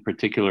prose in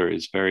particular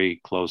is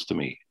very close to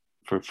me.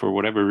 For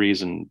whatever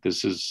reason,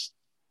 this is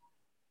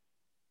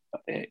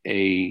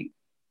there's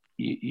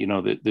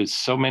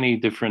so many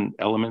different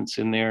elements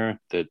in there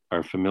that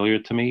are familiar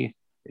to me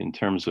in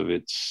terms of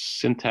its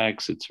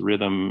syntax, its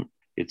rhythm,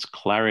 its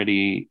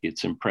clarity,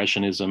 its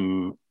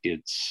impressionism,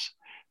 its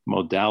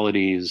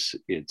modalities,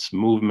 its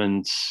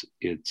movements,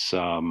 its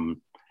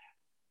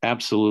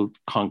absolute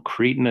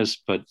concreteness,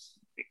 but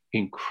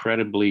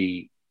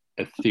incredibly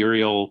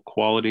ethereal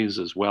qualities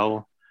as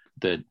well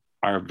that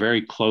are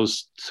very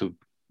close to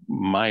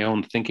my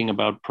own thinking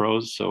about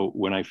prose. So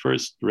when I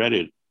first read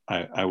it,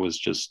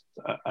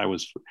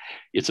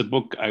 it's a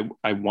book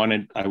I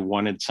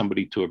wanted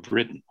somebody to have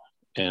written,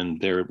 and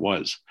there it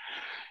was.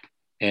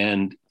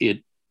 And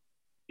it,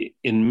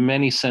 in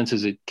many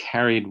senses, it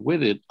carried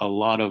with it a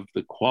lot of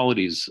the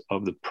qualities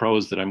of the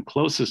prose that I'm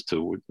closest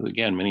to.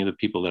 Again, many of the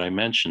people that I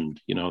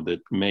mentioned,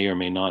 that may or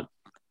may not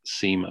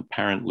seem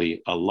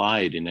apparently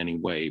allied in any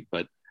way,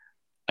 but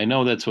I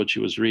know that's what she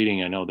was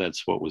reading. I know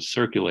that's what was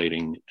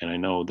circulating. And I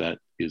know that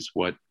is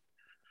what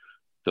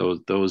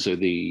those are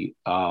the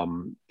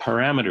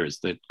parameters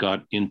that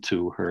got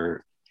into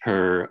her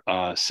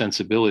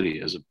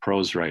sensibility as a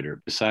prose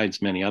writer,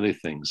 besides many other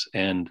things.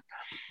 And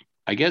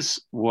I guess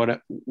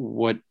what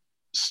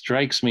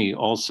strikes me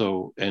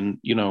also, and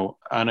Anna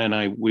and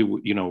I, we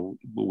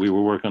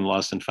were working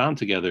Lost and Found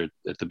together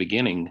at the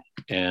beginning,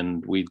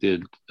 and we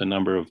did a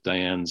number of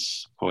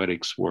Diane's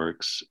poetics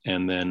works,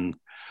 and then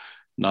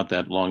not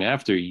that long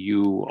after,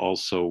 you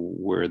also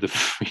were the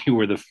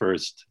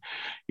first,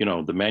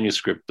 the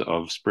manuscript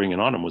of Spring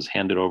and Autumn was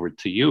handed over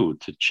to you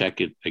to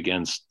check it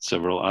against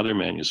several other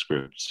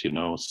manuscripts,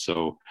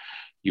 so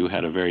you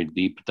had a very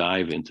deep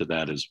dive into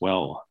that as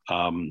well.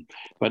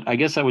 But I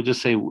guess I would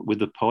just say with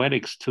the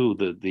poetics too,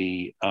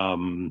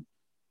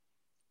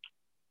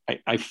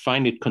 I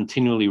find it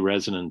continually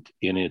resonant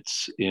in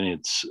its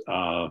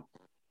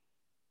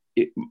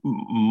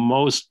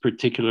most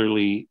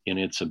particularly in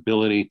its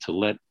ability to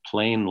let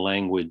plain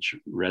language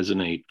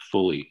resonate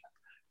fully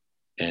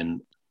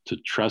and to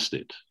trust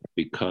it,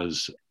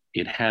 because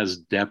it has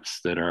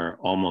depths that are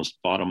almost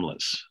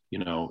bottomless.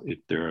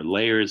 There are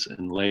layers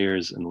and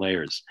layers and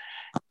layers,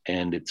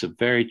 and it's a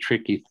very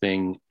tricky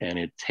thing, and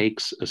it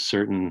takes a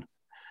certain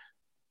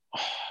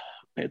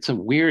it's a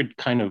weird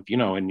kind of,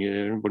 and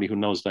everybody who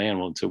knows Diane,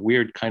 well, it's a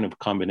weird kind of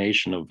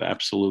combination of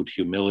absolute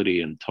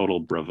humility and total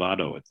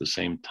bravado at the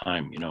same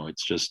time.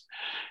 It's just,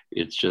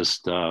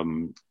 here's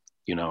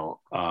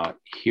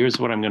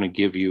what I'm going to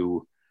give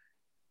you,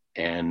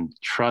 and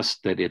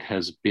trust that it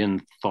has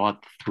been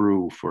thought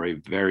through for a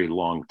very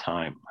long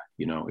time.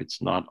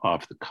 It's not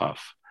off the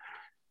cuff,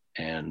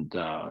 and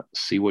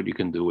see what you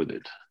can do with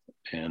it.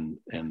 And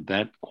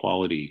that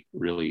quality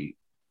really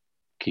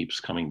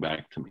keeps coming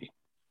back to me.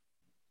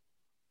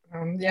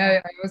 Yeah,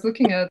 I was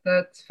looking at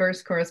that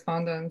first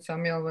correspondence,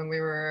 Samuel, when we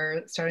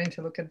were starting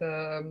to look at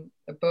the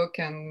book,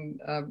 and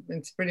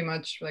it's pretty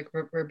much like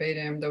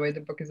verbatim the way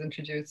the book is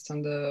introduced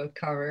on the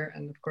cover.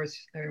 And of course,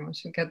 everyone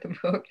should get the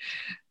book.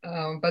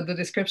 But the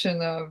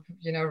description of,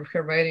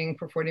 her writing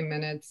for 40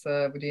 minutes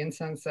with the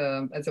incense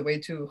as a way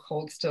to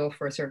hold still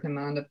for a certain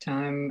amount of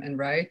time and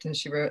write. And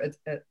she wrote,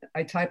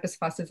 I type as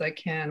fast as I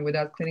can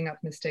without cleaning up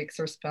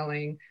mistakes or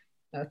spelling.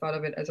 I thought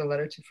of it as a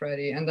letter to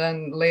Freddie. And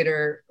then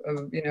later,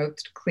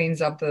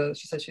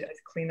 she said she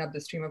cleaned up the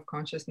stream of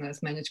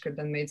consciousness manuscript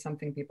and made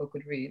something people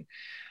could read.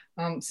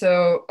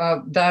 So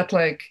that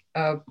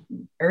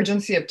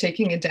urgency of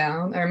taking it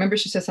down. I remember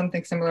she said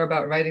something similar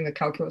about writing the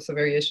Calculus of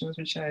Variations,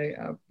 which I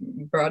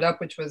brought up,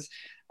 which was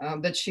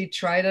that she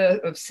tried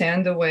to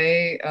sand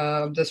away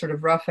the sort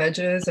of rough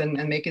edges and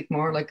make it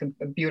more like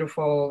a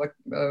beautiful,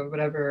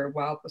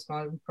 wild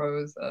postmodern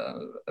prose.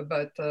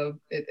 But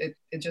it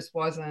just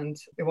wasn't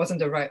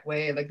the right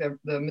way. Like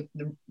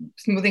the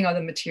smoothing out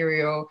the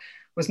material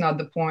was not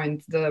the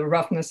point. The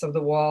roughness of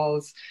the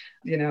walls,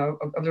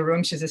 of the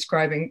room she's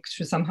describing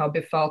should somehow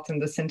be felt in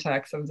the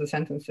syntax of the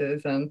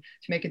sentences, and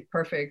to make it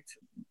perfect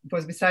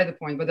was beside the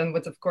point. But then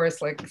what's of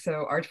course like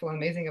so artful and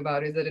amazing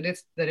about it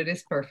is that it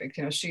is perfect.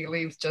 She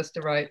leaves just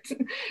the right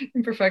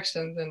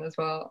imperfections in as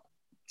well.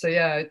 So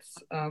yeah,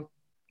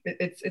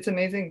 it's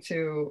amazing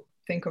to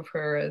think of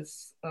her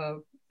as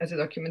a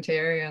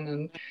documentarian.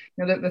 And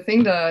the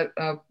thing that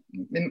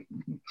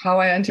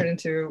how I entered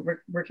into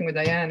working with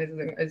Diane is,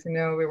 as you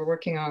know, we were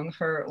working on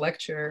her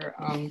lecture,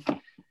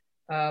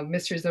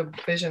 Mysteries of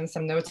Vision,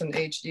 Some Notes on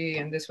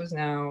HD. And this was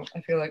now,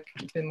 I feel like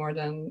it's been more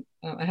than,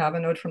 I have a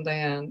note from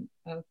Diane,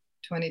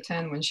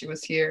 2010 when she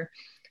was here.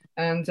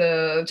 And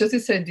just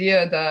this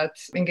idea that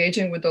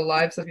engaging with the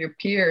lives of your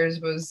peers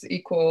was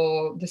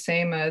the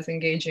same as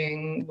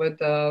engaging with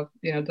the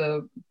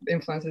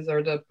influences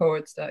or the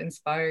poets that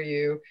inspire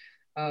you,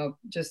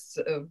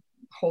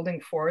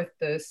 holding forth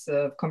this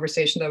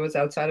conversation that was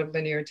outside of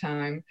linear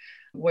time,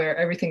 where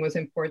everything was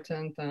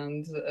important,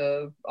 and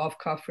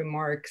off-cuff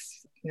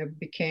remarks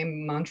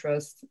became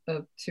mantras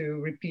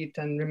to repeat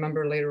and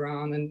remember later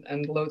on,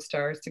 and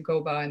lodestars to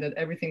go by, and that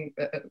everything,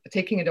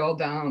 taking it all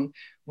down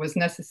was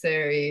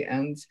necessary,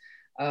 and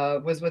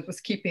was what was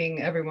keeping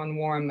everyone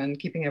warm and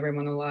keeping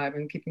everyone alive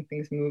and keeping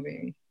things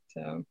moving.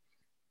 So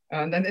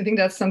and I think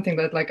that's something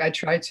that I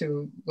try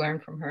to learn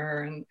from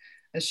her, and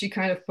as she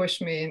kind of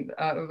pushed me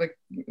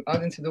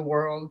out into the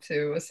world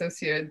to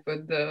associate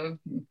with the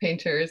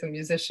painters and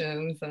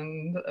musicians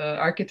and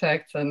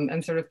architects,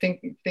 and sort of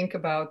think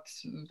about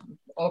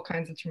all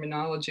kinds of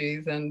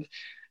terminologies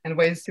and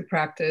ways to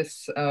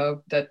practice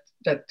that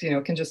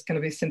can just kind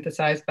of be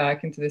synthesized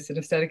back into this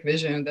aesthetic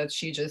vision that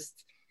she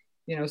just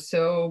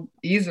so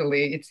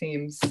easily, it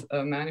seems,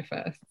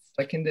 manifests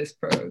in this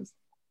prose.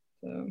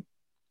 So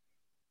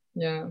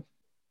yeah.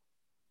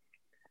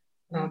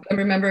 I'm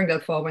remembering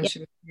that fall when she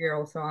was here,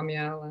 also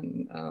Amiel,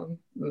 and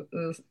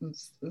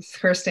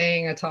her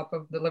staying atop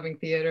of the Living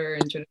Theater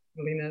in Judith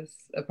Molina's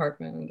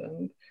apartment,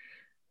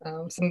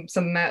 and some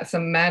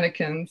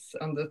mannequins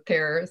on the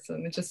terrace,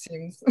 and it just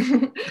seems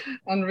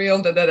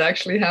unreal that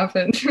actually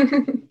happened.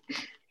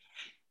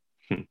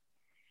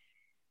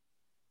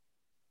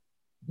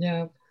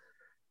 Yeah.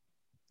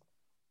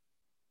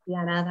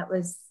 Yeah, no,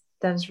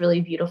 that was really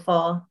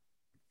beautiful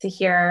to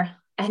hear,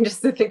 and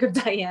just to think of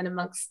Diane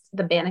amongst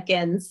the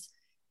mannequins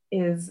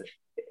is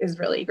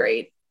really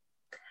great.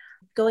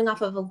 Going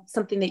off of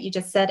something that you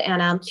just said,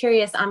 Anna, I'm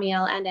curious,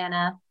 Amiel and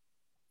Anna,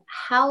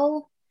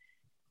 how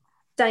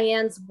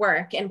Diane's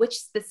work, and which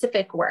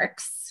specific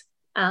works,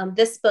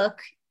 this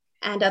book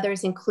and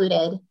others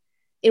included,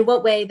 in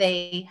what way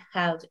they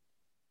have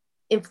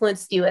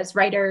influenced you as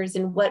writers,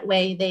 in what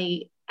way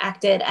they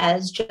acted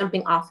as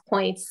jumping off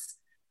points,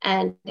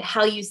 and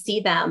how you see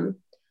them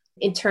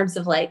in terms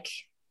of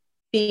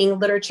being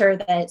literature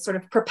that sort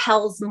of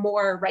propels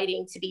more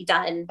writing to be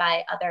done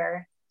by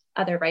other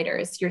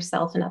writers,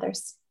 yourself and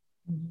others.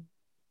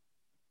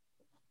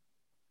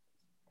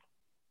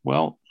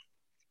 Well,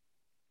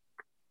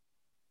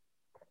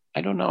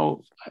 I don't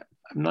know.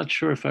 I'm not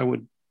sure if I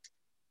would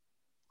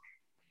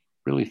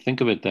really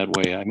think of it that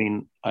way. I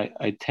mean,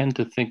 I tend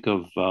to think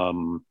of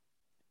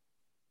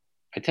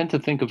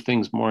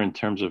things more in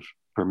terms of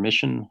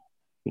permission,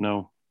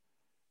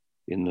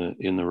 in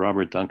the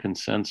Robert Duncan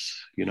sense.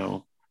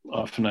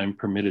 Often I'm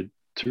permitted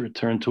to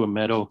return to a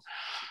meadow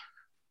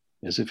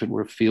as if it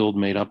were a field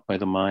made up by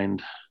the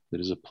mind that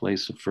is a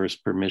place of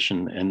first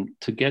permission. And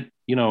to get,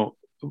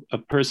 a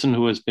person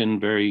who has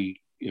been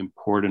very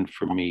important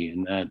for me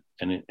in that,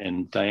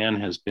 and Diane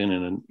has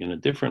been in a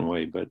different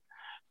way, but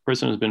a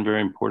person who's been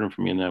very important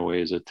for me in that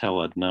way is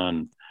Etel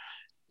Adnan.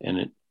 And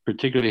it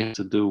particularly has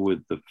to do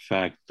with the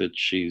fact that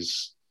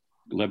she's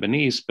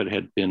Lebanese, but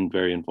has been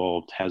very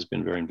involved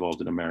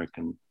in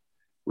American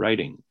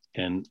writing.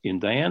 And in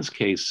Diane's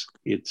case,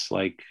 it's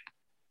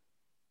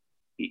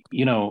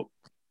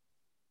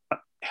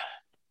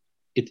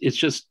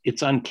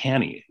it's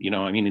uncanny,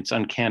 it's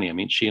uncanny. I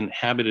mean, she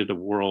inhabited a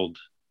world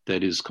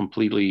that is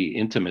completely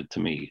intimate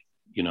to me.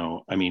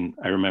 I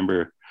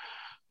remember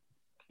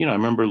you know, I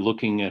remember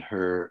looking at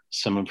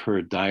some of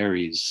her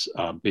diaries,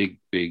 big,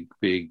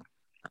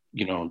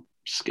 you know,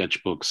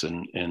 sketchbooks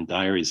and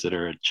diaries that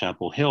are at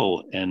Chapel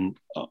Hill. And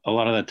a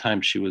lot of that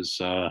time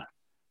some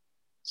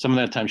of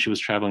that time she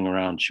was traveling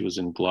around. She was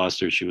in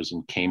Gloucester, she was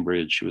in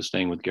Cambridge, she was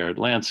staying with Garrett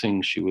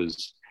Lansing, she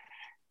was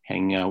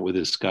hanging out with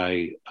this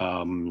guy,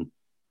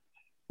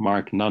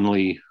 Mark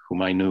Nunley,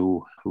 whom I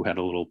knew, who had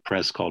a little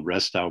press called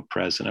Restow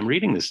Press. And I'm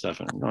reading this stuff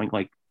and I'm going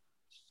like,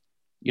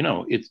 you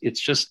know, it's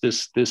just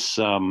this,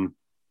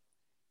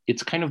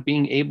 it's kind of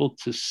being able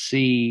to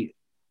see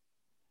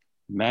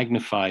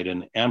magnified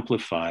and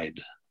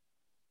amplified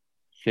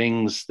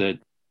things that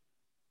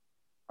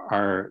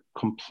are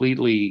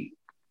completely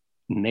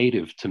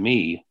native to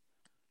me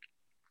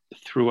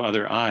through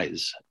other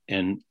eyes,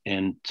 and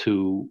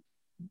to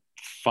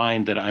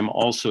find that I'm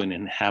also an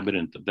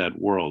inhabitant of that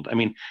world. I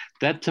mean,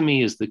 that to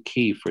me is the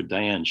key for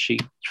Diane. She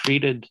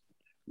treated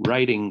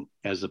writing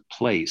as a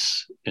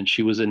place, and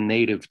she was a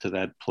native to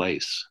that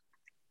place.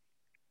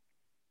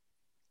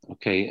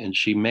 Okay, and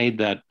she made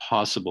that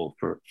possible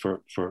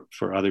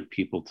for other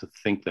people to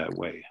think that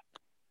way.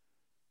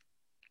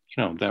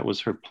 You know, that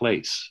was her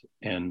place,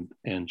 and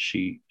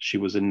she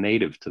was a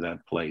native to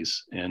that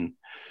place, and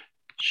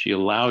she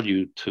allowed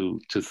you to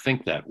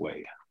think that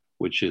way,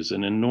 which is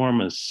an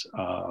enormous.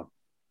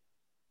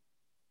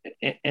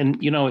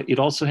 And you know, it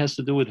also has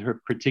to do with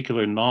her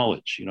particular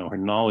knowledge. You know, her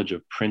knowledge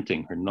of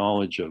printing, her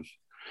knowledge of,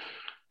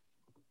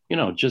 you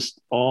know, just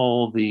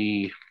all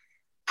the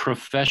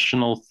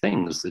professional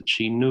things that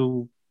she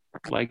knew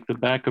like the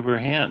back of her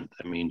hand.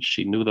 I mean,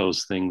 she knew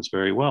those things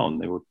very well, and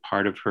they were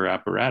part of her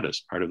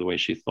apparatus, part of the way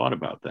she thought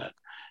about that.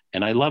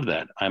 And I love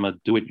that. I'm a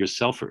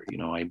do-it-yourselfer. You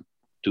know, I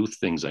do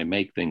things, I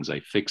make things, I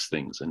fix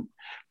things. And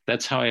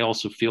that's how I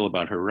also feel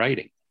about her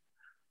writing.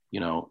 You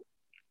know,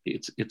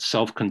 it's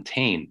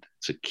self-contained.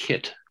 It's a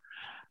kit.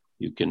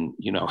 You can,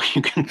 you know,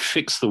 you can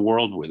fix the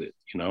world with it,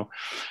 you know?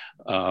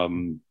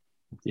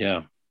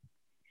 Yeah.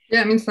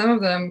 Yeah, I mean, some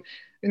of them,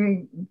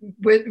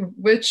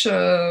 which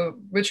of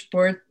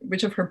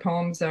her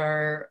poems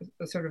are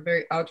sort of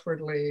very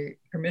outwardly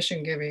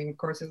permission-giving? Of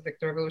course, is like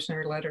the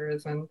Revolutionary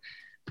Letters, and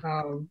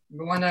the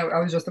one I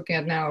was just looking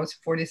at now is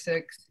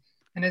 46.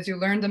 And as you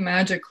learn the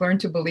magic, learn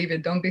to believe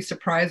it. Don't be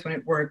surprised when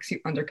it works. You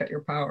undercut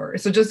your power.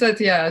 So just that,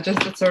 yeah, just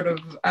that sort of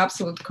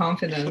absolute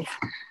confidence.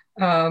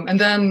 And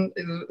then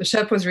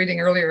Shep was reading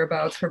earlier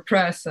about her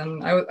press,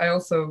 and I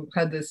also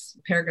had this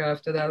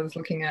paragraph that I was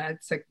looking at.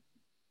 It's like,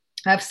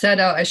 I've set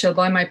out, I shall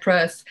buy my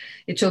press.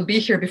 It shall be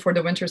here before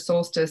the winter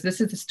solstice.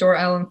 This is the store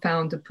Alan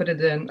found to put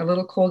it in. A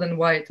little cold and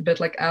white, a bit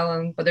like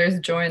Alan, but there's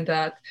joy in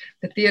that.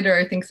 The theater,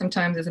 I think,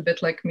 sometimes is a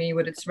bit like me,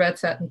 with its red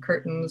satin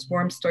curtains,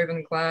 warm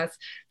Stuyvesant glass.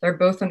 They're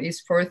both on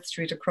East 4th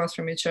Street across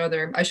from each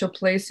other. I shall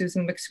play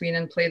Susan McSween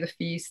and play The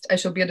Feast. I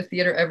shall be at the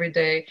theater every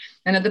day.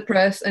 And at the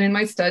press, and in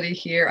my study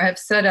here, I have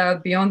set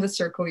out beyond the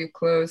circle you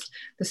closed.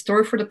 The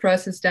store for the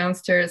press is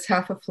downstairs,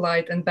 half a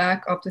flight, and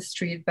back up the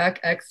street, back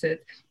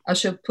exit. I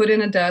shall put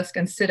in a desk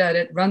and sit at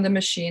it, run the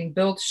machine,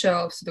 build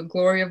shelves to the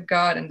glory of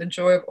God and the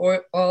joy of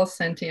all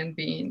sentient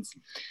beings.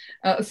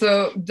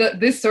 So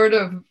this sort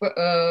of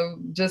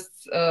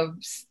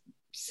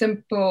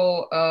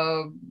simple,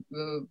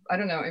 I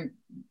don't know,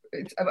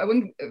 I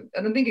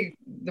don't think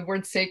the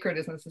word sacred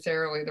is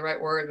necessarily the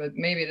right word, but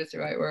maybe it is the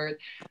right word.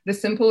 The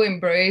simple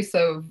embrace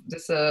of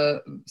this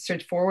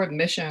straightforward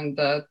mission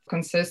that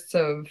consists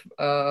of,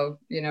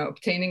 you know,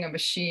 obtaining a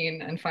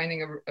machine and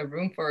finding a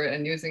room for it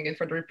and using it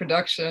for the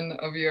reproduction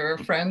of your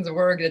friend's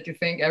work that you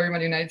think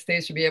everyone in the United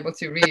States should be able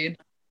to read,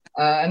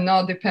 and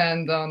not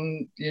depend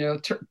on, you know,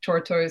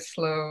 tortoise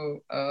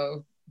slow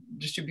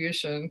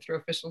distribution through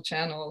official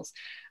channels.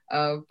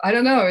 I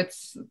don't know.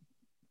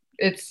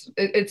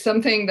 It's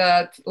something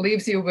that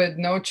leaves you with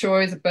no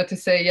choice but to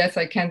say, yes,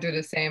 I can do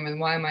the same. And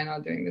why am I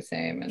not doing the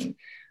same? And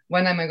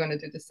when am I going to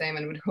do the same?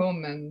 And with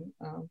whom? And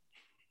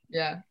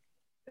yeah,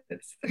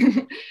 it's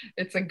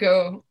it's a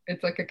go.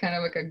 It's like a kind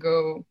of like a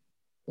go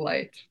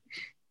light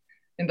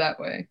in that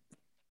way.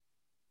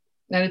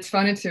 And it's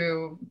funny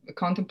to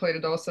contemplate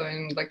it also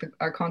in like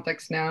our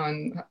context now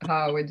and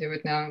how we do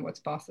it now and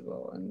what's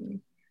possible. And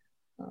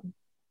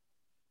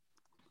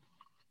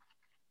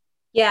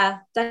yeah,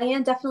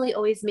 Diane definitely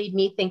always made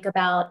me think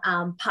about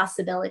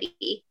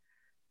possibility,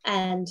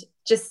 and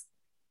just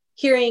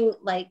hearing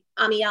like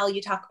Amiel,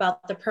 you talk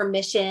about the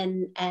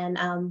permission, and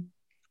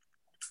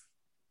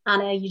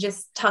Anna, you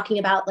just talking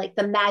about like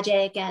the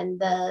magic and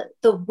the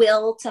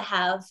will to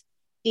have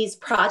these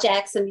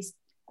projects and these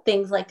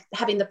things, like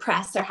having the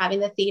press or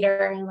having the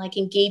theater, and like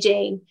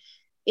engaging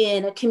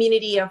in a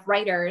community of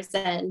writers,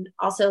 and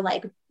also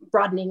like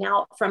broadening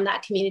out from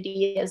that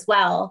community as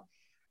well,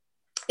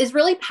 is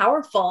really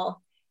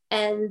powerful,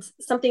 and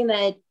something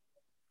that,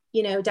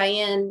 you know,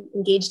 Diane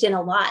engaged in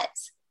a lot.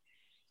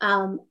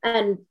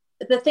 And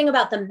the thing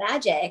about the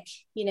magic,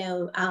 you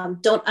know,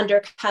 don't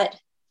undercut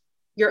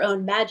your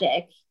own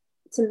magic,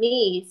 to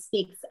me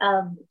speaks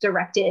of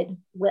directed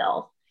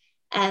will.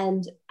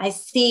 And I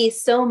see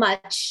so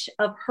much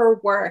of her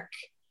work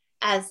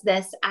as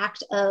this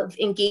act of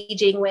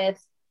engaging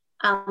with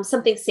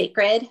something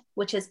sacred,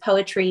 which is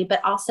poetry,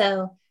 but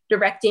also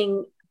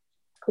directing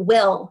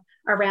will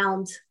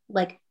around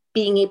like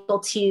being able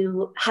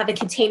to have a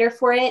container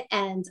for it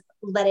and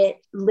let it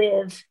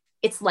live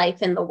its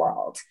life in the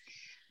world.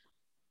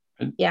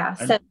 Yeah.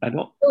 So I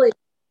don't. really,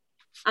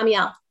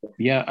 Amiel.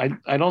 Yeah,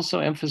 I'd also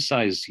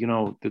emphasize,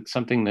 that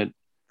something that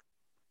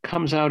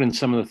comes out in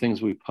some of the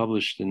things we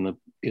published in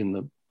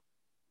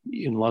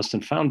Lost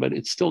and Found, but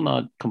it's still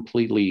not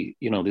completely.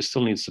 There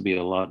still needs to be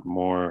a lot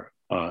more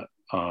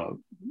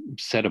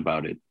said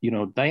about it.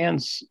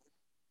 Diane's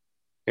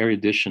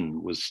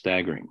erudition was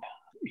staggering.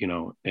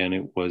 And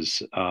it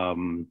was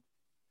in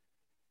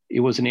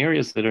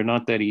areas that are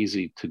not that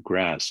easy to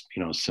grasp.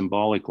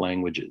 Symbolic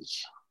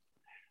languages.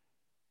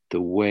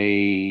 The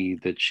way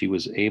that she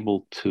was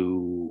able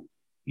to,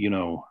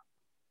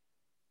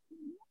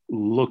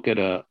 look at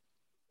a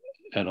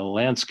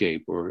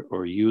landscape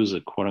or use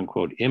a quote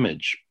unquote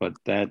image, but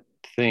that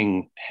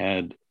thing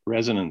had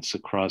resonance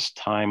across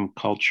time,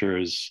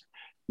 cultures,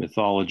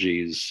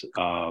 mythologies,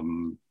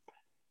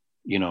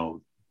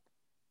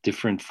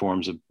 different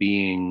forms of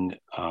being,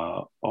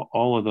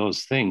 all of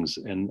those things.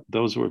 And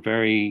those were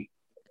very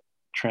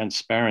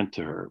transparent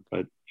to her,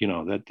 but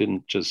that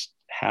didn't just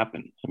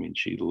happen. I mean,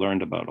 she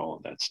learned about all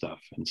of that stuff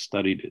and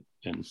studied it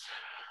and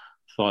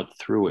thought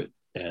through it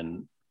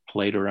and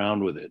played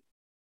around with it.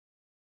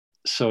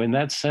 So in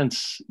that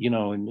sense,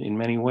 in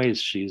many ways,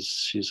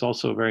 she's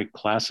also a very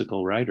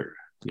classical writer.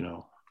 She's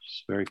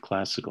a very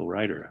classical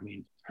writer. I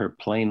mean, her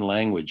plain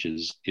language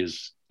is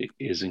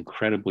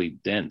incredibly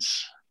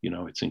dense.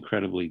 It's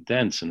incredibly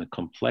dense, and the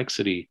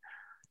complexity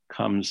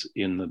comes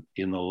in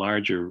the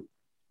larger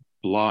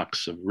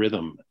blocks of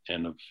rhythm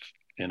and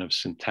of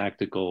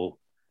syntactical.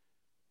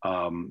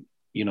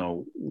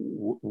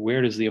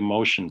 Where does the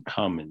emotion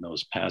come in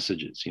those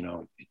passages?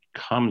 It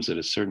comes at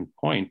a certain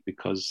point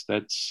because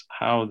that's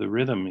how the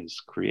rhythm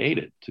is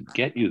created to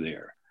get you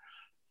there.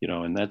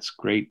 And that's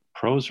great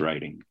prose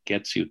writing,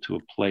 gets you to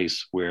a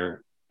place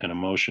where an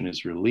emotion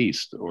is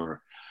released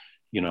or,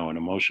 an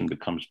emotion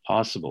becomes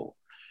possible.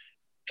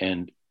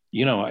 And,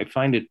 I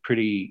find it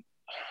pretty,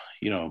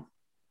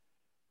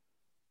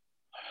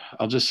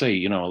 I'll just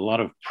say, a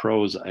lot of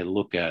prose I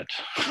look at,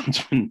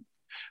 it's been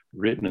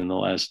written in the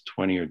last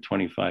 20 or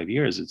 25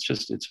 years.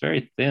 It's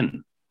very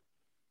thin.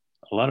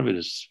 A lot of it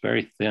is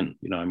very thin.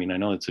 I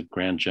know it's a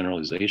grand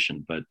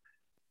generalization, but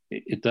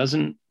it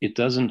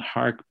doesn't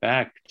hark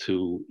back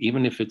to,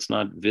 even if it's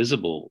not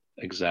visible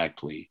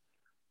exactly,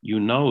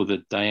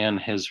 that Diane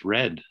has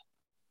read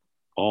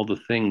all the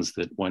things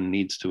that one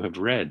needs to have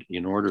read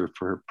in order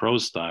for her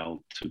prose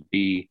style to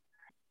be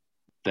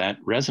that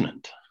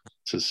resonant.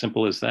 It's as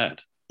simple as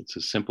that. It's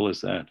as simple as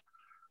that.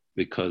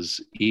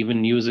 Because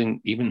even using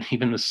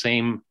even the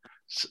same,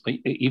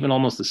 even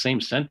almost the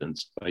same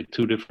sentence by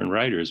two different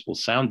writers will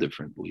sound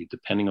differently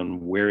depending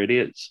on where it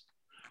is.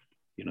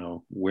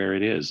 Where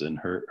it is, and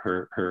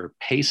her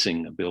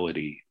pacing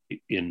ability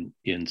in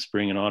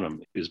Spring and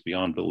Autumn is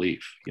beyond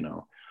belief.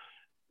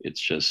 It's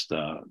just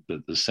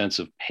the sense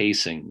of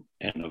pacing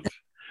and of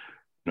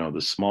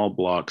the small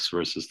blocks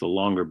versus the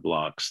longer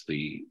blocks,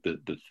 the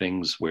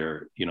things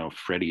where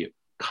Freddie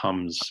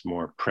comes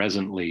more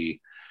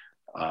presently,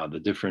 the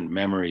different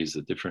memories,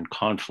 the different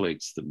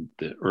conflicts,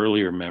 the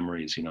earlier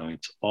memories.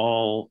 It's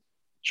all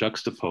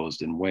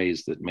juxtaposed in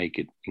ways that make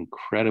it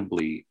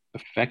incredibly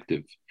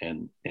effective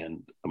and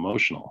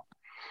emotional,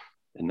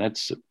 and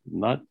that's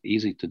not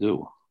easy to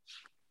do.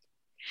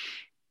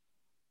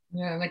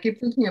 Yeah, and I keep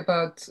thinking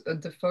about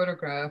the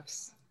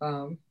photographs.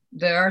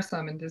 There are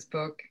some in this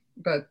book,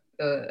 but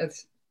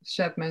as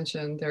Shep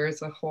mentioned, there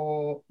is a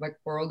whole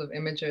world of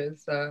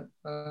images that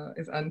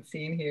is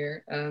unseen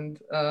here.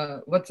 And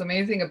what's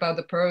amazing about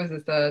the prose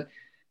is that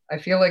I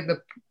feel like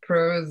the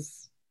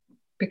prose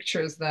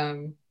pictures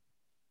them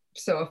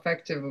so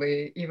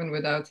effectively, even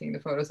without seeing the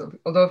photos.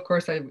 Although, of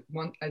course, I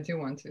do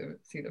want to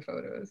see the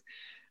photos.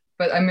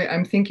 But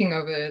I'm thinking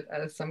of it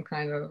as some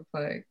kind of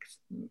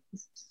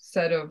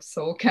set of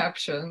soul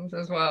captions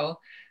as well,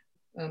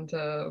 and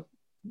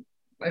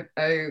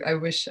I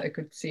wish I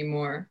could see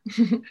more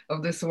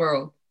of this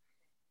world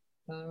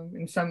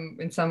in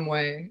some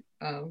way.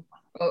 I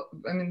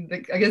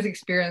guess the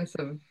experience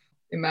of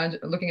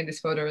looking at these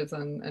photos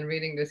and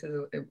reading this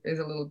is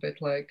a little bit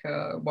like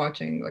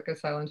watching a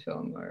silent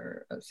film,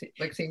 or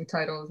seeing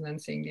titles and then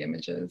seeing the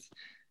images.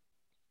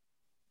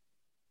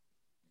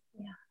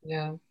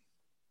 Yeah.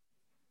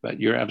 But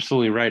you're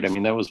absolutely right. I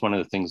mean, that was one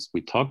of the things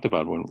we talked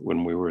about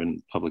when we were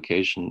in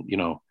publication,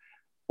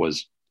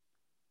 was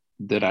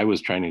that I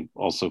was trying to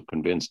also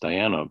convince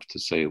Diane of, to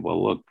say,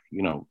 well, look,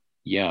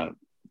 yeah,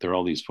 there are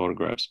all these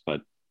photographs,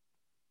 but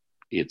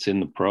it's in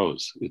the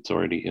prose. It's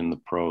already in the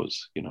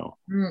prose,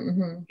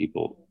 Mm-hmm.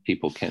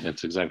 People can,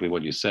 it's exactly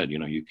what you said,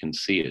 you can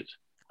see it.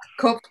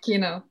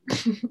 Kopfkino.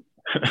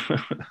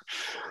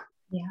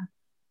 Yeah,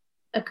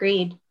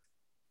 agreed.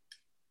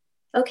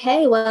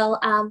 Okay, well,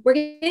 we're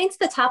getting to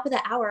the top of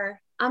the hour.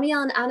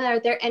 Amiel and Anna, are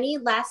there any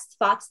last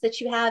thoughts that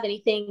you have?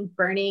 Anything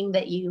burning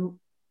that you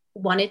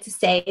wanted to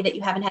say that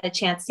you haven't had a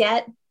chance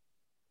yet?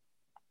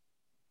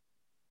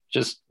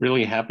 just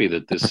really happy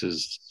that this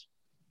is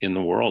in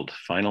the world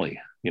finally.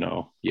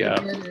 Yeah.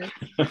 To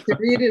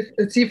read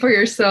it, see for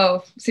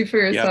yourself.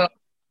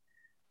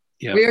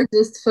 Yeah. We are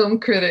just film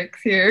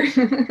critics here,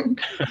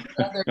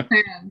 other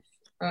fans,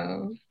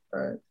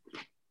 but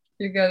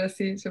you gotta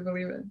see to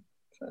believe it.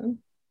 So.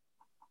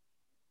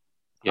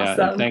 Yeah,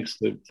 Awesome. and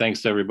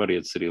thanks to everybody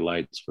at City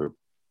Lights for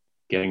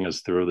getting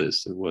us through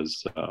this. It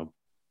was,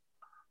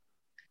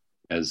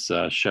 as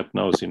Shep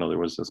knows, there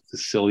was a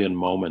Sicilian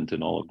moment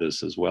in all of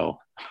this as well.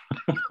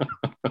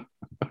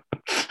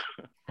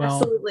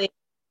 Absolutely.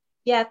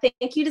 Yeah,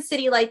 thank you to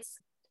City Lights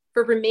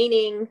for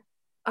remaining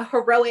a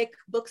heroic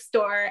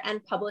bookstore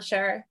and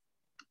publisher.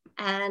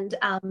 And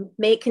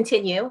may it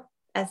continue,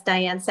 as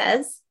Diane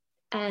says.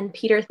 And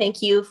Peter,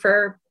 thank you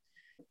for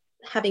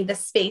having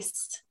this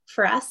space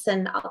for us.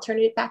 And I'll turn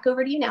it back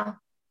over to you now.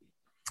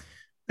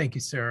 Thank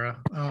you,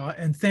 Sarah.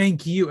 And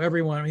thank you,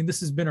 everyone. I mean, this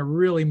has been a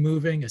really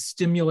moving, a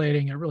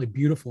stimulating, a really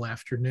beautiful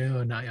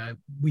afternoon.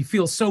 We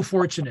feel so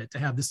fortunate to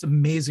have this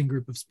amazing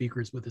group of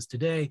speakers with us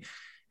today.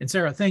 And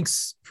Sarah,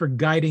 thanks for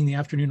guiding the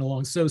afternoon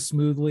along so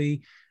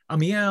smoothly.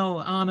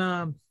 Amiel,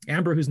 Anna,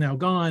 Amber, who's now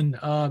gone,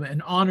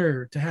 an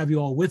honor to have you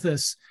all with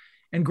us.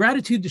 And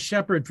gratitude to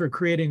Shepard for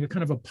creating a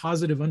kind of a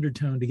positive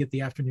undertone to get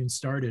the afternoon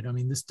started. I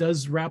mean, this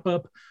does wrap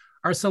up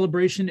our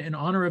celebration in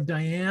honor of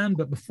Diane.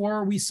 But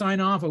before we sign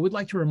off, I would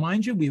like to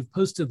remind you, we have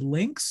posted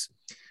links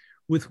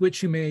with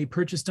which you may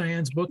purchase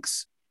Diane's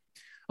books.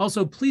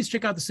 Also, please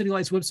check out the City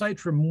Lights website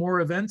for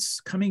more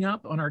events coming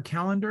up on our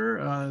calendar.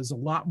 There's a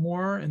lot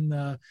more in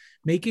the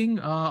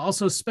making.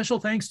 Also, special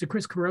thanks to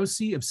Chris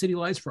Carosi of City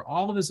Lights for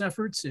all of his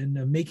efforts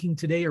in making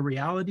today a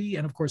reality,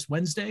 and of course,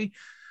 Wednesday.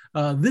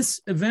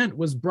 This event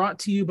was brought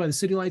to you by the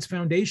City Lights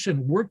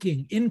Foundation,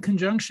 working in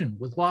conjunction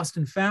with Lost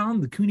and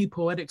Found, the CUNY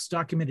Poetics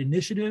Document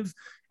Initiative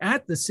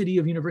at the City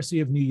of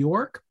University of New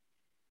York.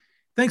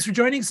 Thanks for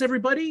joining us,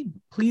 everybody.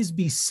 Please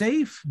be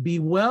safe, be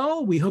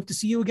well. We hope to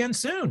see you again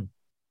soon.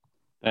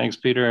 Thanks,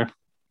 Peter.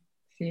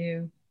 See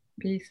you.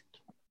 Peace.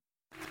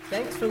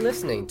 Thanks for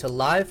listening to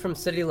Live from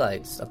City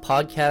Lights, a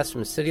podcast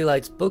from City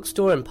Lights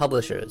Bookstore and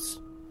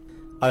Publishers.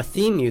 Our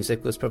theme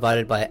music was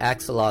provided by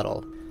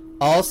Axolotl.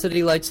 All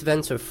City Lights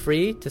events are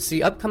free. To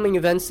see upcoming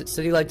events at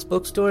City Lights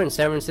Bookstore in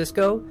San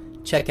Francisco,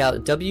 check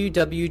out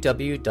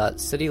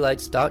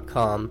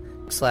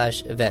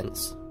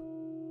www.citylights.com/events.